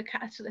sort of the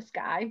catalyst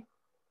guy,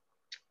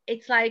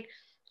 it's like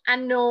I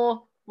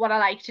know what I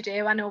like to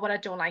do, I know what I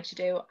don't like to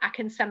do, I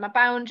can set my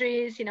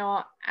boundaries, you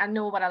know, I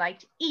know what I like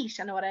to eat,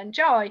 I know what I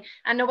enjoy,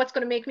 I know what's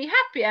going to make me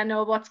happy, I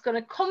know what's going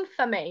to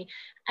comfort me.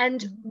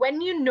 And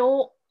when you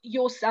know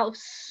yourself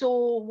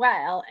so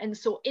well and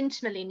so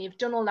intimately, and you've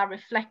done all that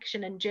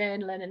reflection and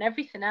journaling and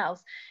everything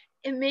else,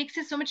 it makes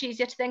it so much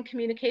easier to then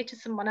communicate to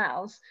someone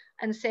else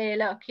and say,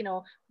 look, you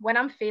know, when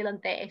I'm feeling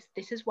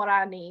this is what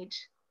I need.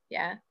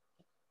 Yeah.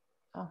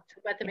 So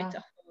whether it's a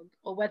hug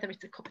or whether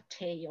it's a cup of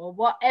tea or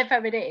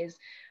whatever it is.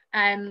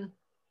 And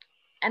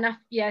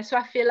so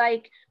I feel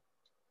like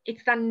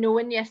it's that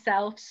knowing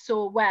yourself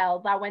so well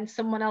that when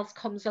someone else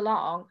comes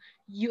along,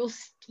 you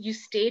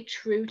stay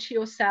true to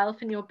yourself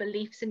and your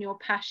beliefs and your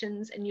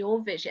passions and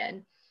your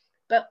vision,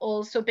 but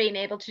also being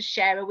able to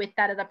share it with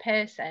that other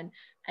person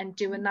and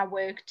doing that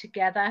work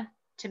together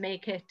to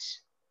make it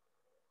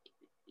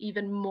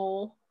even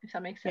more, if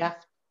that makes sense.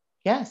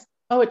 Yeah. Yes.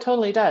 Oh, it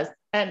totally does.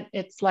 And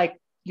it's like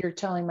you're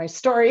telling my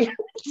story.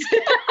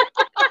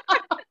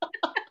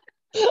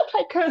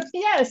 I go,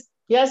 yes,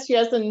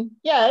 and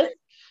yes.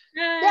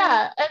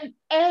 Yeah.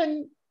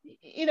 And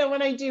you know,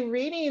 when I do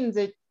readings,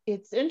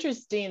 it's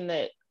interesting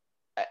that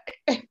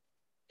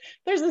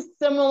there's a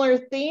similar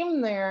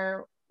theme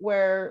there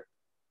where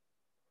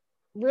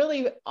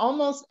really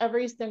almost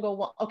every single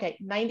one, okay,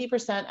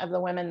 90% of the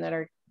women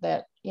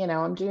that you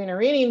know I'm doing a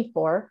reading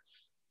for,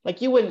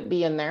 like you wouldn't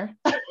be in there.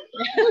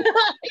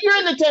 You're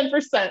in the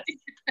 10%.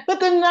 But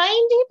the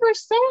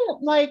 90%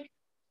 like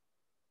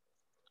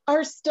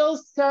are still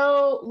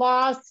so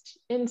lost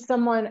in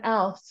someone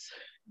else.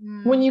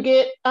 When you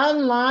get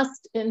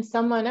unlost in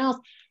someone else,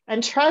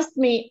 and trust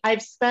me,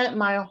 I've spent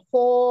my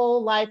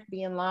whole life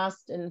being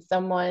lost in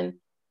someone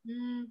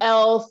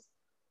else.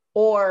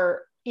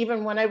 Or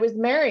even when I was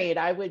married,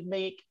 I would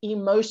make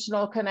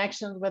emotional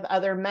connections with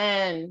other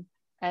men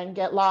and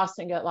get lost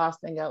and get lost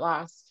and get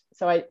lost.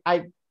 So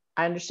I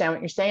understand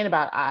what you're saying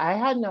about, I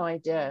had no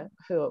idea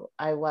who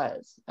I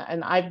was.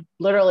 And I've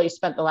literally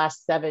spent the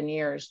last 7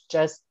 years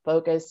just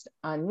focused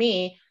on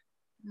me.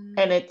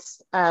 And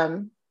it's,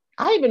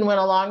 I even went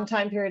a long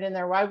time period in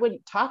there where I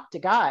wouldn't talk to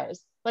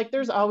guys. Like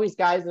there's always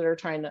guys that are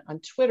trying to, on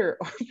Twitter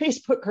or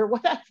Facebook or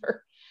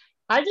whatever.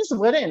 I just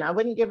wouldn't. I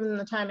wouldn't give them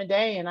the time of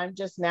day. And I'm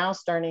just now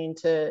starting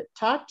to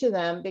talk to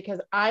them because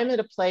I'm at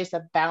a place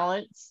of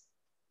balance,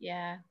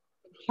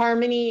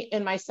 harmony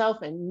in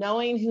myself and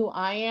knowing who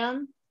I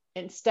am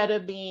instead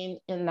of being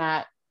in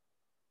that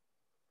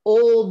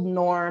old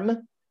norm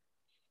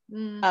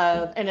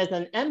of, and as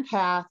an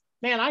empath,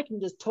 man, I can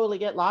just totally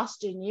get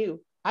lost in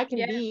you. I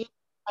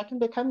can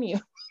become you.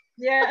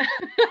 Yeah.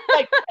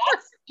 Like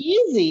that's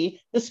easy.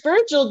 The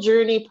spiritual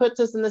journey puts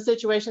us in the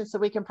situation so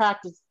we can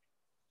practice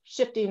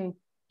shifting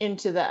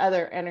into the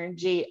other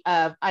energy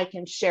of, I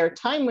can share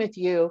time with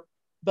you,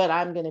 but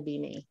I'm going to be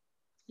me.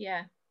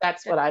 Yeah.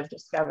 That's what I've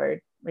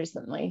discovered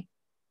recently.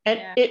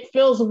 And it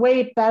feels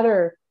way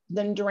better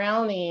than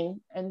drowning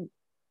and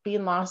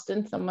being lost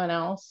in someone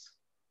else.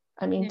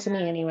 I mean, to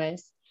me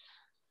anyways.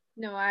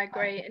 No, I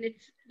agree. And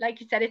it's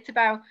like you said, it's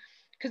about,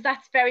 because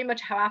that's very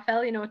much how I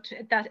felt, you know,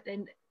 that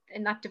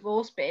in that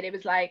divorce bit, it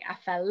was like I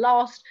felt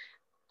lost,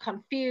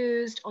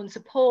 confused,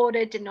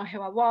 unsupported, didn't know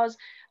who I was.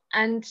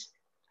 And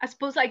I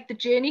suppose like the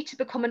journey to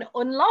become an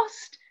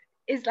unlost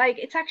is like,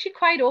 it's actually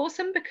quite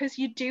awesome because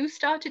you do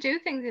start to do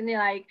things and you're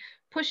like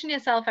pushing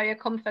yourself out of your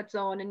comfort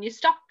zone and you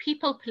stop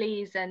people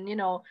please. And, you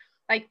know,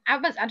 like I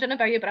don't know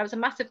about you, but I was a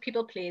massive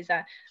people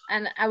pleaser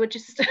and I would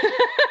just.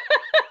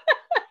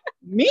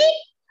 Me?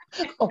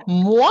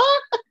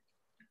 What?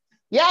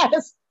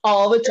 Yes,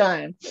 all the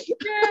time.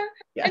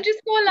 And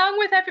just go along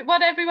with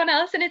what everyone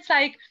else. And it's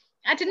like,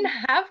 I didn't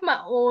have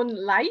my own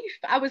life.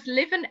 I was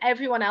living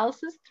everyone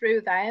else's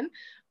through them.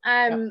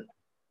 And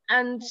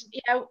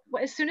you know,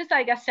 as soon as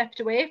I got stepped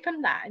away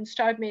from that and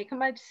started making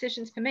my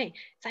decisions for me,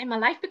 it's like my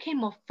life became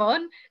more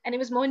fun and it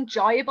was more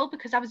enjoyable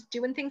because I was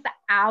doing things that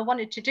I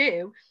wanted to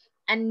do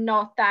and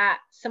not that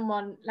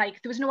someone,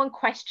 like there was no one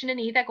questioning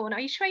either, going, are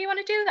you sure you want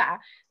to do that?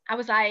 I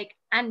was like,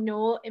 I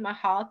know in my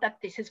heart that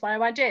this is what I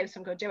want to do, so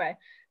I'm going to do it.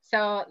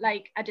 So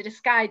like I did a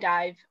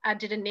skydive, I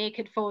did a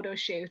naked photo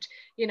shoot,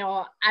 you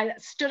know, I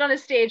stood on a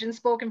stage and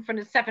spoke in front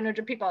of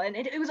 700 people and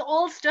it was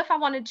all stuff I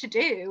wanted to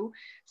do.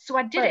 So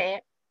I did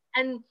it.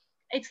 And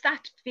it's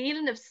that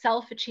feeling of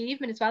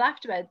self-achievement as well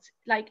afterwards.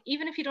 Like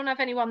even if you don't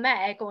have anyone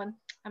there going,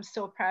 I'm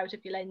so proud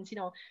of you, Linz, you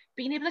know,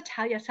 being able to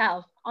tell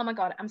yourself, oh my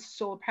God, I'm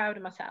so proud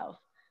of myself.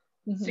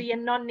 So you're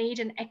not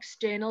needing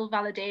external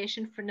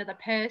validation for another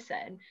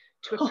person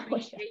to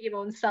appreciate your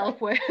own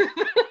self-worth.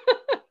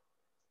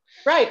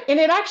 Right. And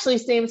it actually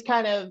seems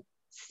kind of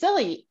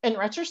silly in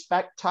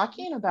retrospect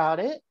talking about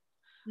it.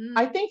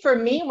 I think for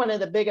me, one of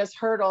the biggest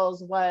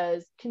hurdles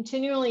was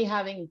continually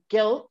having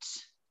guilt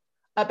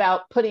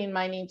about putting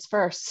my needs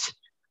first.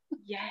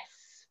 Yes.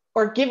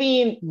 Or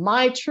giving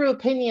my true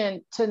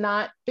opinion to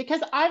not,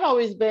 because I've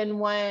always been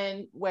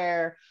one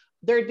where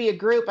there'd be a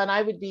group and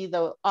I would be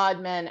the odd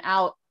man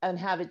out and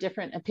have a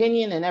different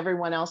opinion and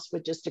everyone else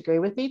would just agree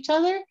with each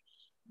other.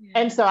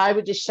 And so I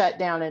would just shut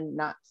down and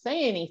not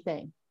say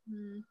anything.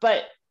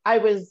 But I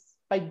was,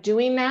 by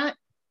doing that,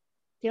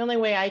 the only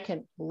way I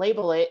can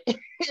label it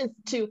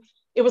is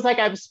it was like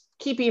I was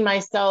keeping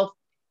myself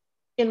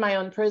in my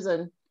own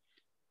prison,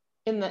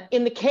 in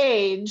the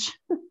cage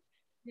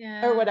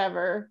or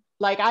whatever.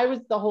 Like I was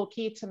the whole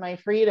key to my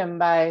freedom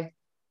by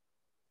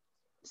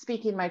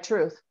speaking my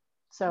truth.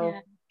 So,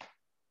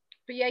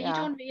 but you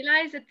don't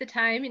realize at the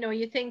time, you know,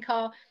 you think,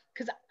 oh,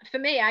 because for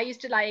me, I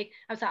was like,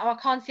 oh, I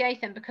can't say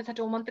anything because I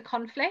don't want the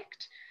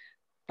conflict.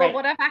 But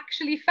what I've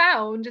actually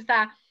found is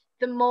that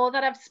the more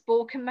that I've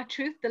spoken my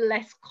truth, the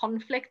less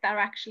conflict there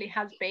actually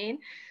has been.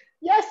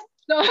 Yes.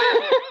 So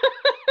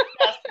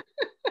yes.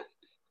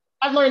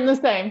 I've learned the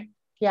same.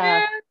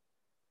 Yeah.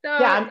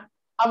 I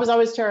was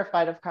always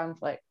terrified of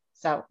conflict.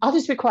 So I'll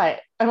just be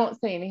quiet. I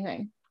won't say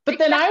anything. But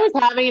then I was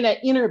having an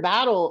inner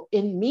battle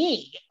in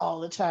me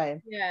all the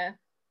time. Yeah.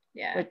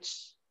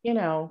 Which, you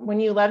know, when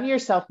you love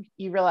yourself,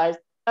 you realize,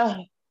 oh,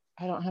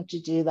 I don't have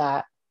to do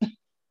that.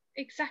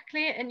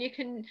 Exactly. And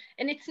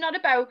it's not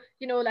about,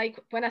 you know, like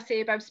when I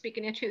say about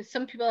speaking your truth,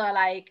 some people are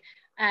like,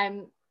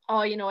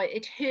 oh, you know,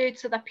 it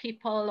hurts other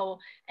people,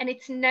 and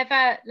it's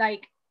never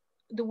like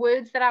the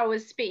words that I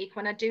always speak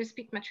when I do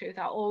speak my truth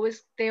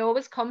they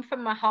always come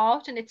from my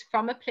heart and it's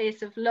from a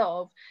place of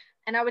love.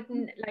 And I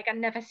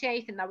never say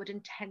anything that would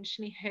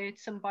intentionally hurt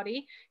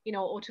somebody, you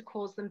know, or to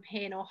cause them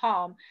pain or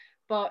harm.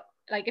 But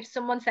like if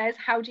someone says,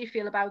 how do you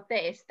feel about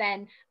this?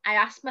 Then I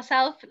ask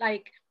myself,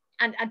 like,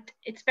 and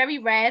it's very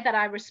rare that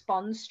I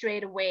respond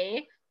straight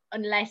away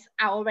unless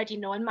I already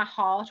know in my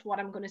heart what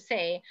I'm going to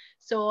say.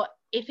 So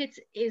if it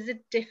is a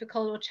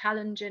difficult or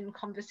challenging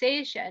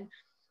conversation,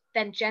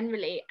 then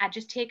generally I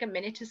just take a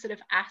minute to sort of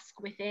ask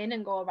within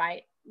and go,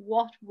 right,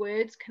 what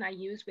words can I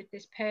use with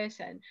this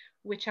person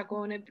which are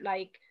going to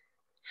like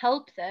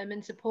help them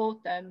and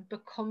support them,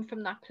 but come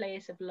from that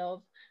place of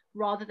love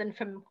rather than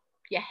from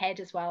your head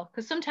as well.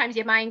 Because sometimes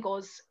your mind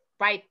goes,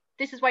 right,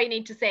 this is what you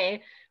need to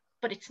say,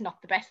 but it's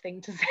not the best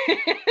thing to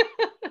say.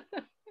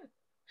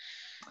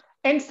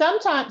 And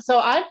sometimes, so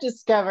I've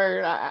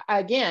discovered,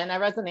 again, I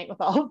resonate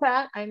with all of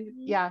that.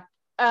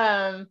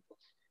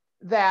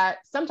 That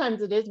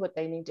sometimes it is what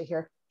they need to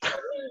hear.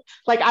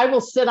 Like I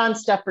will sit on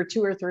stuff for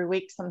 2 or 3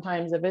 weeks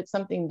sometimes if it's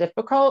something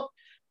difficult,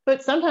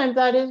 but sometimes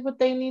that is what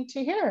they need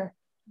to hear.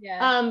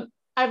 Yeah.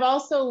 I've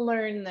also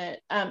learned that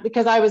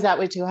because I was that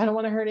way too. I don't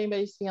want to hurt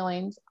anybody's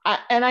feelings.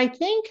 And I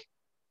think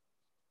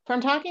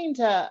from talking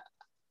to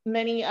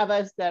many of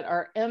us that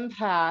are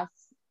empaths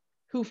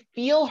who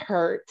feel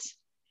hurt,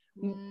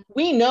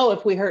 we know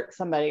if we hurt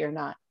somebody or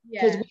not,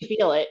 because we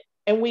feel it,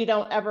 and we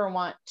don't ever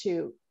want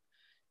to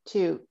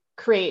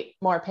create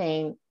more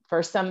pain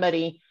for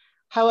somebody.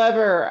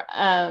 However,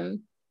 I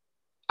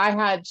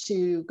had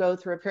to go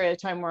through a period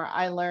of time where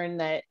I learned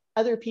that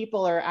other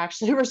people are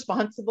actually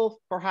responsible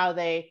for how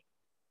they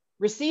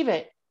receive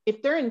it.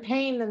 If they're in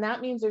pain, then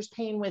that means there's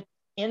pain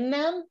within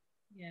them.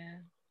 Yeah.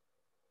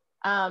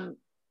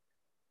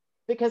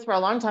 Because for a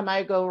long time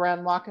I go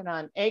around walking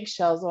on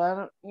eggshells.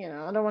 Well,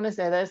 I don't want to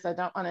say this, I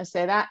don't want to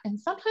say that. And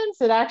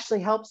sometimes it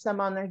actually helps them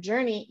on their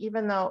journey,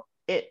 even though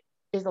it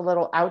is a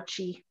little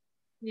ouchy.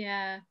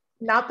 Yeah.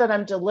 Not that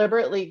I'm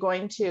deliberately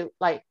going to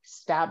like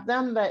stab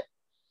them, but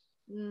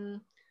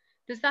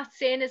there's that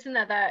saying, isn't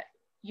there, that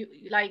you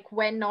like,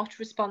 we're not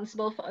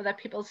responsible for other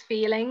people's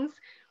feelings,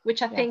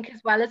 which I think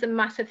as well is a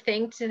massive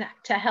thing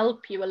to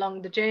help you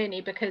along the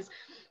journey. Because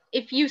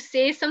if you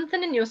say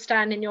something and you're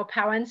standing in your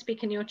power and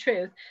speaking your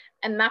truth,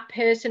 and that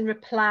person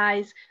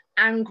replies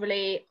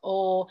angrily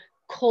or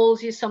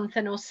calls you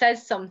something or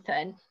says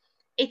something,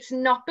 it's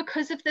not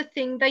because of the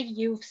thing that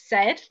you've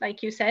said,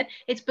 like you said,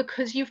 it's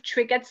because you've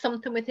triggered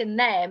something within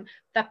them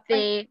that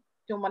they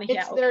don't want to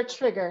hear. It's their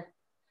trigger.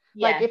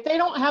 Yeah. Like if they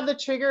don't have the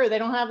trigger, or they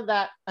don't have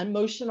that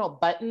emotional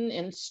button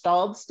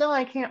installed still,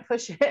 I can't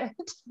push it.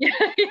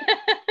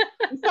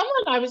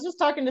 I was just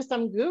talking to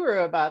some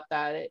guru about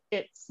that.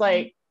 It's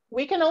like,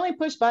 we can only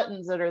push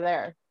buttons that are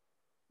there.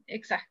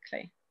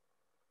 Exactly.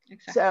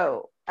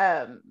 So,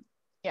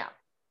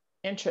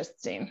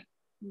 interesting.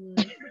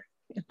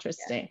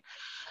 Interesting.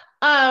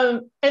 Yeah.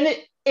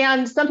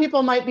 And some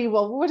people might be,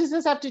 well, what does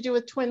this have to do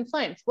with twin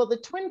flames? Well, the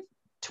twin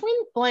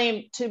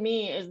flame to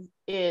me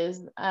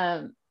is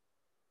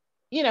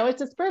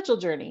it's a spiritual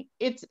journey.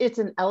 It's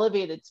an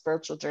elevated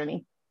spiritual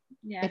journey.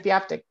 Yeah. If you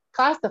have to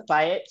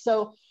classify it.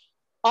 So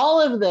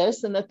all of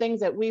this and the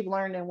things that we've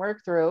learned and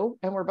worked through,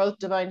 and we're both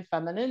divine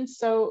feminine.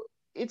 So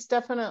it's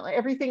definitely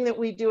everything that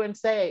we do and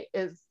say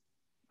is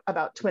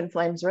about twin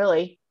flames,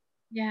 really.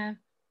 Yeah.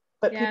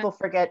 But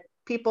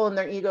people in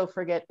their ego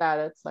forget that.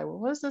 It's like, well,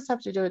 what does this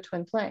have to do with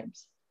twin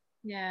flames?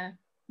 Yeah.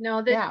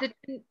 No,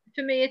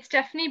 for me, it's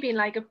definitely been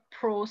like a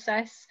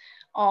process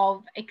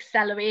of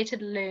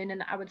accelerated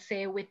learning, I would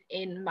say,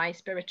 within my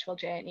spiritual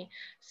journey.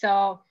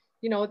 So,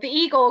 the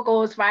ego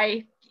goes,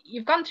 right,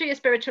 you've gone through your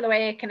spiritual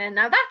awakening,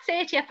 now that's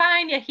it, you're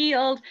fine, you're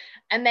healed.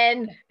 And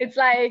then it's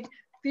like,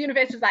 the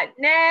universe is like,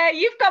 nah,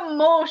 you've got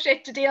more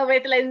shit to deal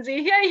with,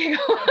 Lindsay, here you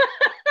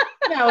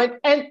go.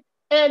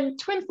 And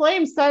twin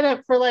flames sign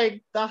up for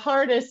like the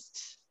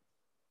hardest,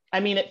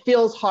 it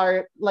feels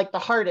hard, like the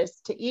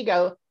hardest to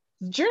ego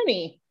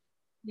journey.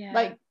 Yeah.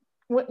 Like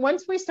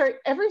once we start,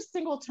 every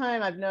single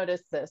time I've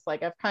noticed this,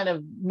 like I've kind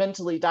of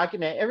mentally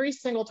documented, every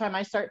single time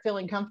I start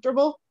feeling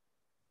comfortable,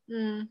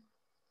 then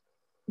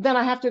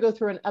I have to go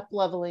through an up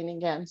leveling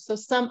again. So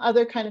some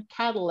other kind of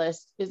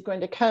catalyst is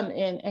going to come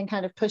in and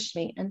kind of push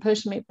me,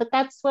 but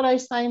that's what I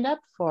signed up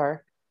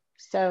for.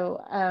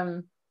 So,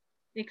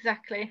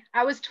 exactly.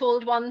 I was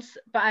told once,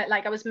 but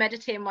I was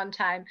meditating one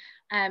time,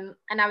 and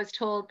I was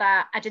told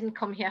that I didn't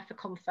come here for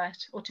comfort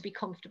or to be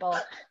comfortable.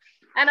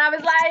 And I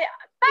was like,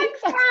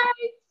 thanks, guys.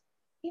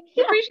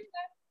 Yeah. Appreciate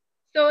that.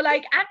 So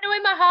I know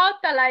in my heart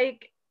that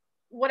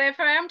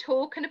whatever I'm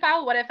talking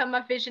about, whatever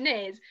my vision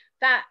is,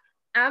 that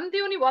I'm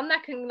the only one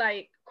that can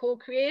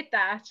co-create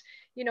that,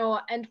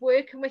 and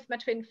working with my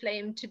twin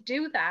flame to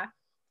do that.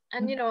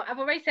 And, I've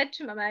already said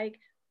to him,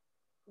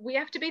 we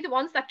have to be the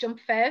ones that jump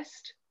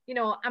first.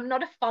 I'm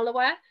not a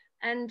follower,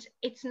 and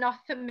it's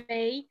not for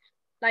me.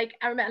 I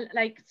remember,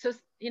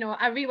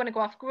 I really want to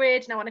go off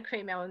grid, and I want to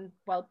create my own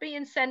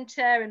well-being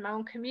center and my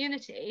own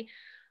community.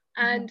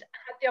 And I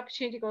had the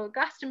opportunity to go to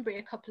Glastonbury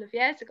a couple of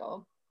years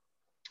ago,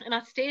 and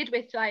I stayed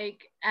with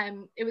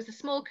it was a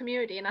small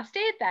community, and I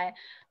stayed there,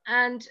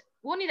 and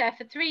only there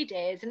for 3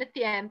 days. And at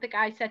the end, the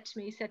guy said to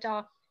me, he said,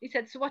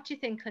 so what do you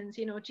think,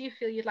 Lindsay? Do you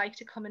feel you'd like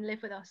to come and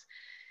live with us?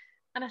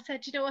 And I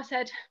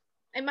said,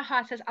 in my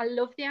heart, I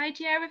love the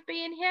idea of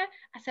being here.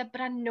 I said,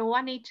 but I know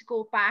I need to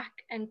go back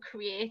and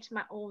create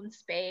my own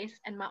space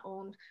and my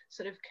own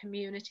sort of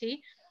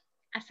community.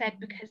 I said,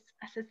 because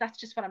that's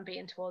just what I'm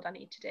being told I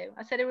need to do.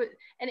 I said it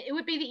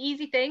would be the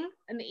easy thing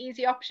and the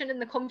easy option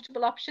and the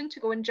comfortable option to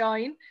go and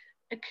join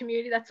a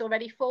community that's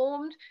already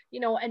formed,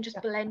 and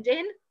just blend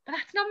in. But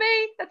that's not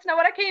me. That's not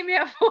what I came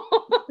here for.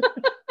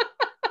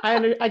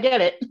 I get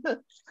it.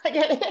 I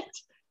get it.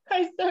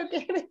 I so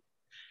get it.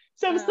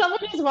 So if someone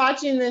is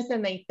watching this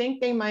and they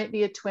think they might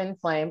be a twin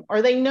flame,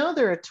 or they know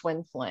they're a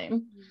twin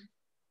flame,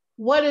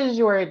 what is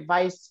your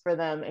advice for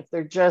them if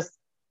they're just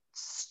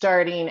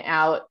starting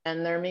out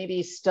and they're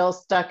maybe still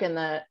stuck in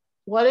the,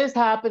 what is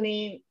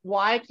happening?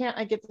 Why can't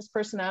I get this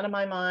person out of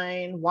my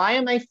mind? Why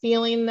am I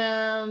feeling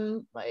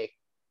them? Like,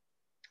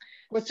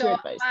 what's your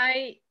advice?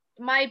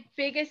 My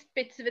biggest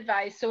bits of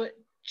advice, so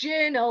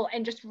journal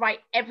and just write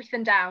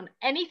everything down.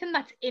 Anything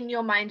that's in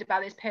your mind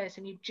about this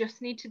person, you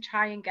just need to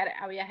try and get it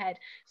out of your head.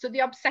 So the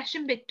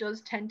obsession bit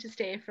does tend to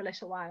stay for a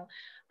little while.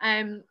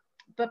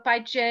 But by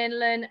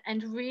journaling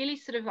and really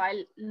sort of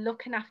like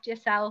looking after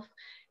yourself,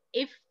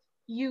 if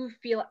you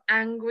feel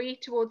angry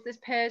towards this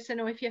person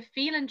or if you're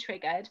feeling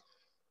triggered,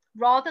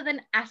 rather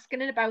than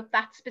asking it about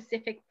that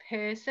specific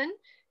person,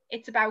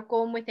 it's about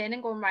going within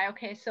and going, right,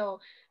 okay, so,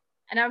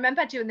 and I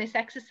remember doing this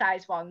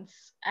exercise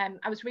once.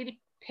 I was really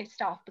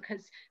pissed off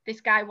because this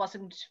guy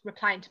wasn't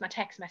replying to my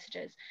text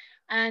messages.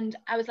 And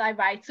I was like,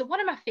 right, so what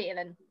am I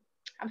feeling?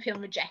 I'm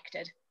feeling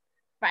rejected.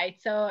 Right,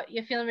 so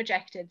you're feeling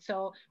rejected.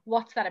 So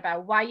what's that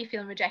about? Why are you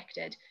feeling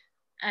rejected?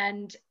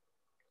 And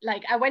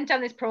like, I went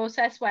down this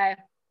process where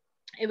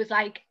it was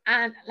like,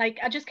 and like,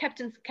 I just kept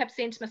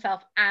saying to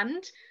myself,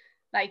 and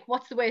like,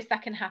 what's the worst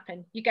that can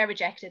happen? You get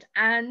rejected,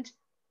 and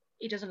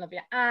he doesn't love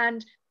you,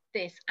 and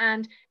this,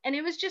 and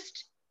it was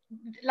just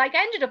like,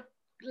 I ended up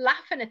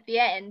laughing at the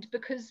end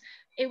because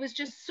it was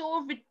just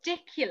so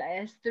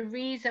ridiculous, the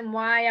reason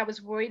why I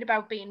was worried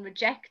about being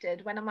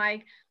rejected, when I'm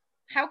like,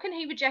 how can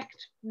he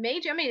reject me?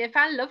 Do you know what I mean? If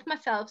I love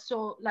myself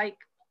so like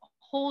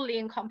wholly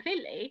and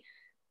completely,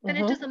 then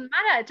it doesn't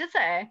matter, does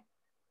it?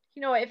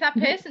 You know, if that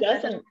person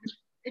says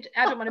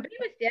I don't want to be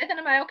with you, then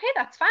I'm like, okay,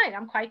 that's fine.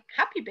 I'm quite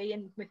happy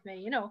being with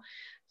me, you know.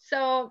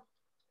 So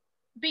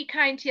be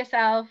kind to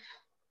yourself.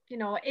 You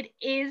know, it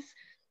is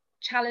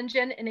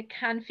challenging and it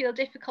can feel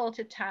difficult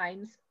at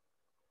times,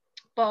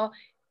 but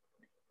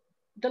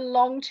the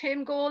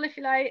long-term goal, if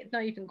you like,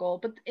 not even goal,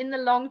 but in the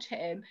long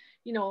term,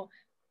 you know,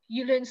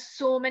 you learn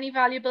so many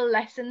valuable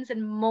lessons,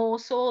 and more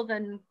so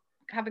than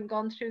having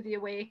gone through the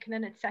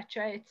awakening,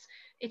 etc.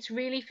 It's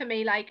really, for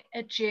me, like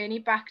a journey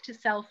back to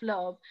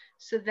self-love.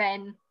 So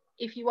then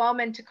if you are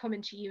meant to come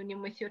into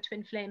union with your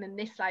twin flame in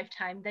this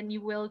lifetime, then you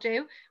will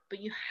do, but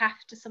you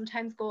have to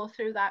sometimes go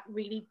through that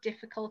really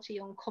difficulty,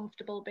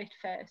 uncomfortable bit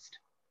first.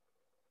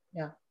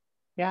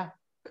 Yeah,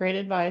 great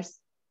advice.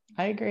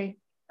 I agree.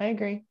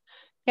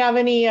 You have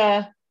any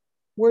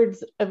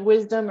words of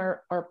wisdom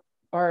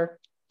or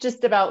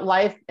just about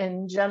life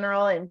in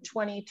general in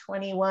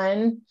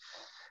 2021?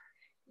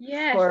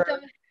 Yes. So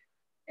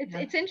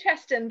it's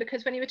interesting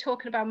because when you were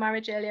talking about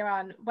marriage earlier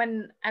on,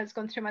 when I was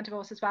going through my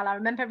divorce as well, I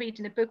remember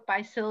reading a book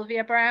by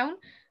Sylvia Browne.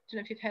 I don't know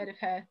if you've heard of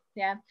her.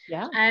 Yeah.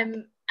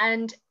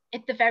 And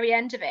at the very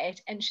end of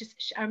it, and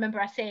I remember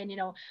her saying, you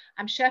know,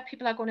 I'm sure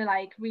people are going to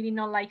like really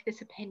not like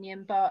this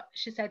opinion, but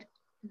she said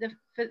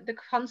the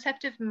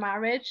concept of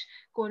marriage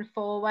going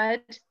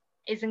forward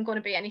isn't going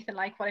to be anything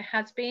like what it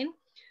has been.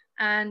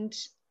 And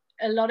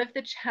a lot of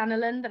the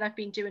channeling that I've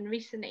been doing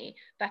recently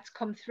that's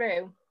come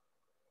through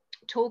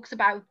talks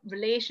about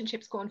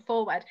relationships going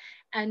forward,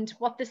 and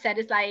what they said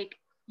is like,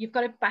 you've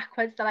got it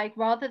backwards. They're like,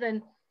 rather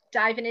than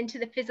diving into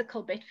the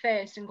physical bit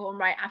first and going,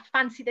 right, I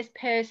fancy this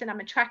person, I'm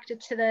attracted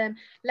to them,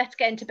 let's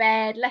get into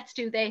bed, let's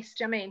do this,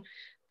 do you know what I mean?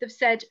 They've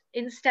said,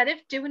 instead of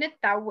doing it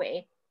that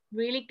way,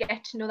 really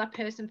get to know that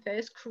person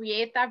first,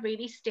 create that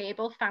really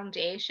stable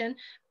foundation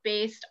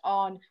based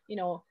on, you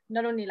know,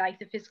 not only like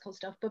the physical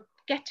stuff, but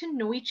get to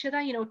know each other,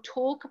 you know,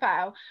 talk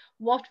about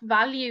what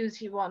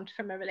values you want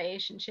from a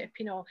relationship,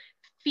 you know,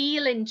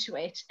 feel into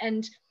it.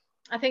 And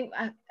I think,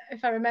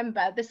 if I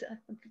remember this,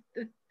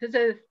 there's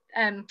a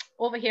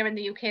over here in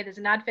the UK, there's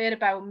an advert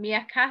about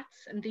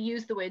meerkats, and they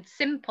use the word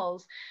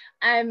simples.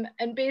 And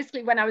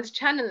basically, when I was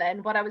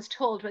channeling, what I was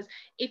told was,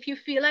 if you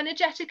feel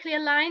energetically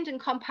aligned and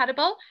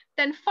compatible,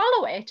 then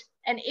follow it,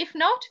 and if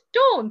not,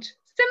 don't.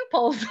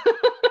 Simples.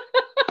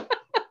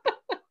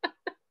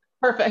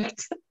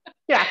 Perfect.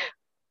 Yeah.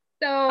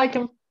 So I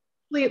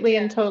completely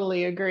and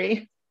totally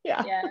agree.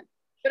 Yeah.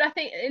 But I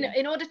think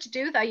in order to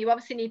do that, you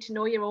obviously need to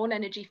know your own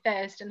energy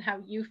first and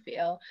how you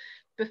feel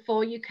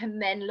before you can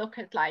then look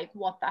at like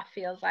what that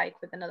feels like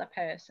with another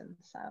person.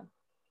 So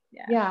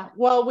yeah.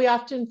 Well, we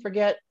often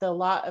forget the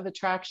law of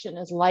attraction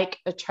is like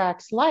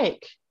attracts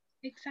like.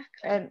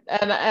 Exactly.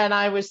 And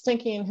I was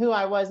thinking who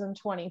I was in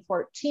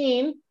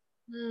 2014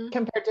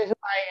 compared to who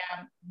I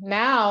am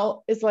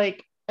now is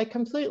like a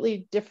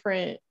completely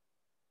different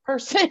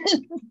person.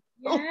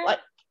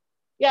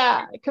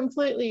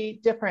 Completely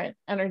different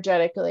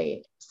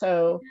energetically.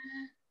 So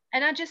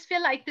and I just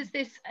feel like there's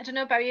this, I don't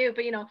know about you,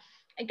 but you know,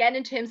 again,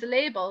 in terms of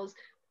labels,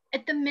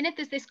 at the minute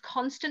there's this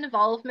constant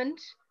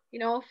involvement, you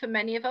know, for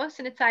many of us,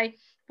 and it's like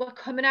we're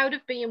coming out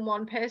of being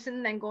one person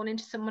and then going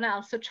into someone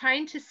else. So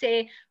trying to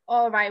say,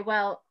 all right,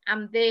 well,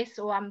 I'm this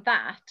or I'm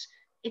that,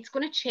 it's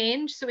going to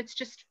change. So it's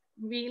just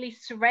really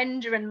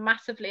surrendering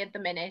massively at the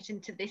minute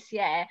into this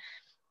year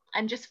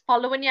and just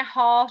following your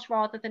heart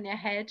rather than your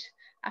head,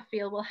 I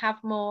feel will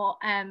have more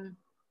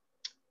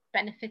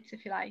benefits,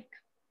 if you like.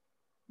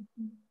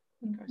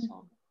 for us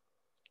all.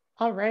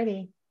 All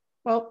righty.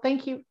 Well,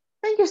 thank you.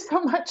 Thank you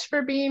so much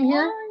for being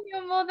here. Oh,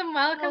 you're more than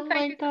welcome. Oh Thank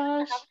my you so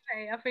much gosh. for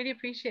having me. I really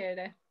appreciate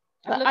it.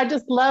 I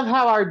just love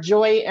how our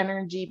joy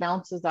energy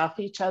bounces off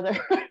each other.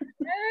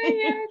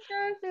 Yeah, it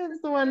does.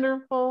 It's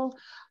wonderful.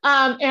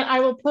 And I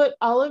will put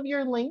all of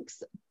your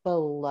links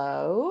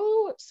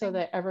below so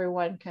that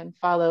everyone can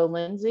follow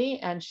Lindsay.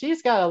 And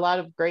she's got a lot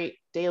of great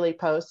daily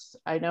posts.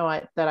 I know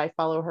that I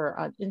follow her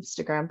on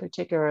Instagram,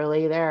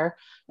 particularly there.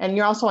 And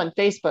you're also on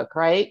Facebook,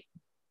 right?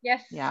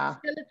 Yes. Yeah.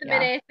 Still at the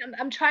minute.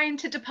 I'm trying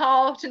to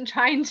depart and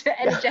trying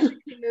to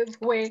energetically move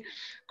away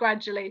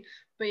gradually.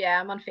 But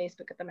yeah, I'm on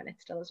Facebook at the minute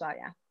still as well.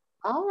 Yeah.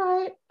 All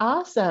right.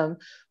 Awesome.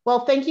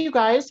 Well, thank you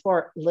guys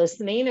for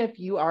listening. If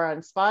you are on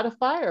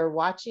Spotify or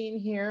watching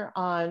here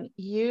on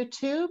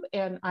YouTube,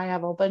 and I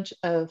have a bunch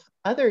of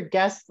other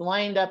guests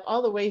lined up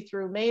all the way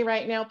through May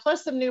right now,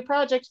 plus some new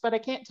projects, but I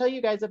can't tell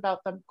you guys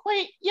about them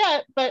quite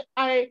yet, but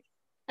I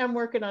am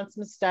working on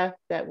some stuff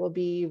that will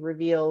be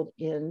revealed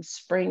in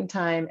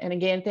springtime. And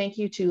again, thank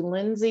you to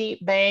Lindsay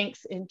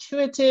Banks,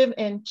 Intuitive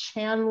and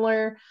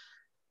Chandler,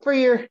 for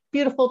your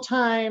beautiful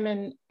time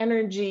and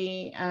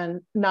energy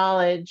and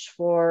knowledge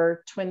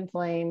for twin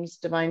flames,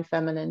 divine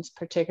feminines,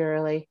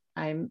 particularly.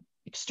 I'm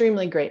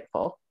extremely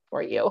grateful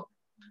for you.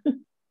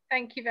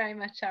 Thank you very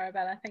much,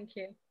 Arabella. Thank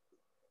you.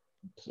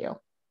 Thank you.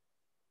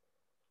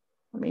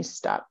 Let me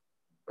stop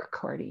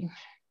recording.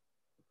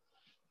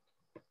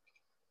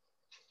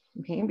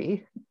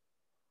 Maybe.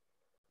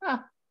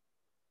 Stop.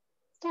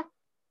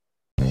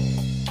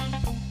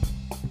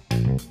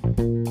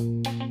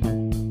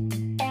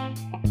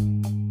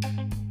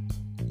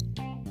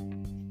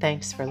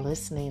 Thanks for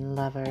listening,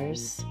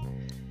 lovers.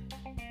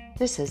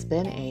 This has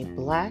been a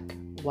Black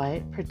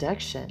White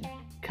production,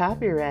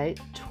 copyright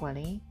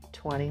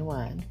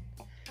 2021.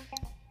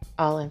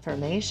 All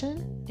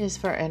information is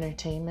for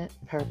entertainment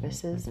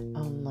purposes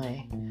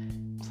only.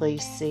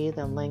 Please see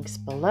the links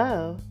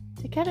below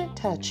to get in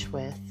touch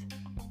with.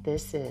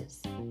 This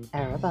is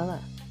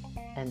Arabella.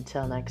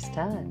 Until next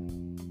time.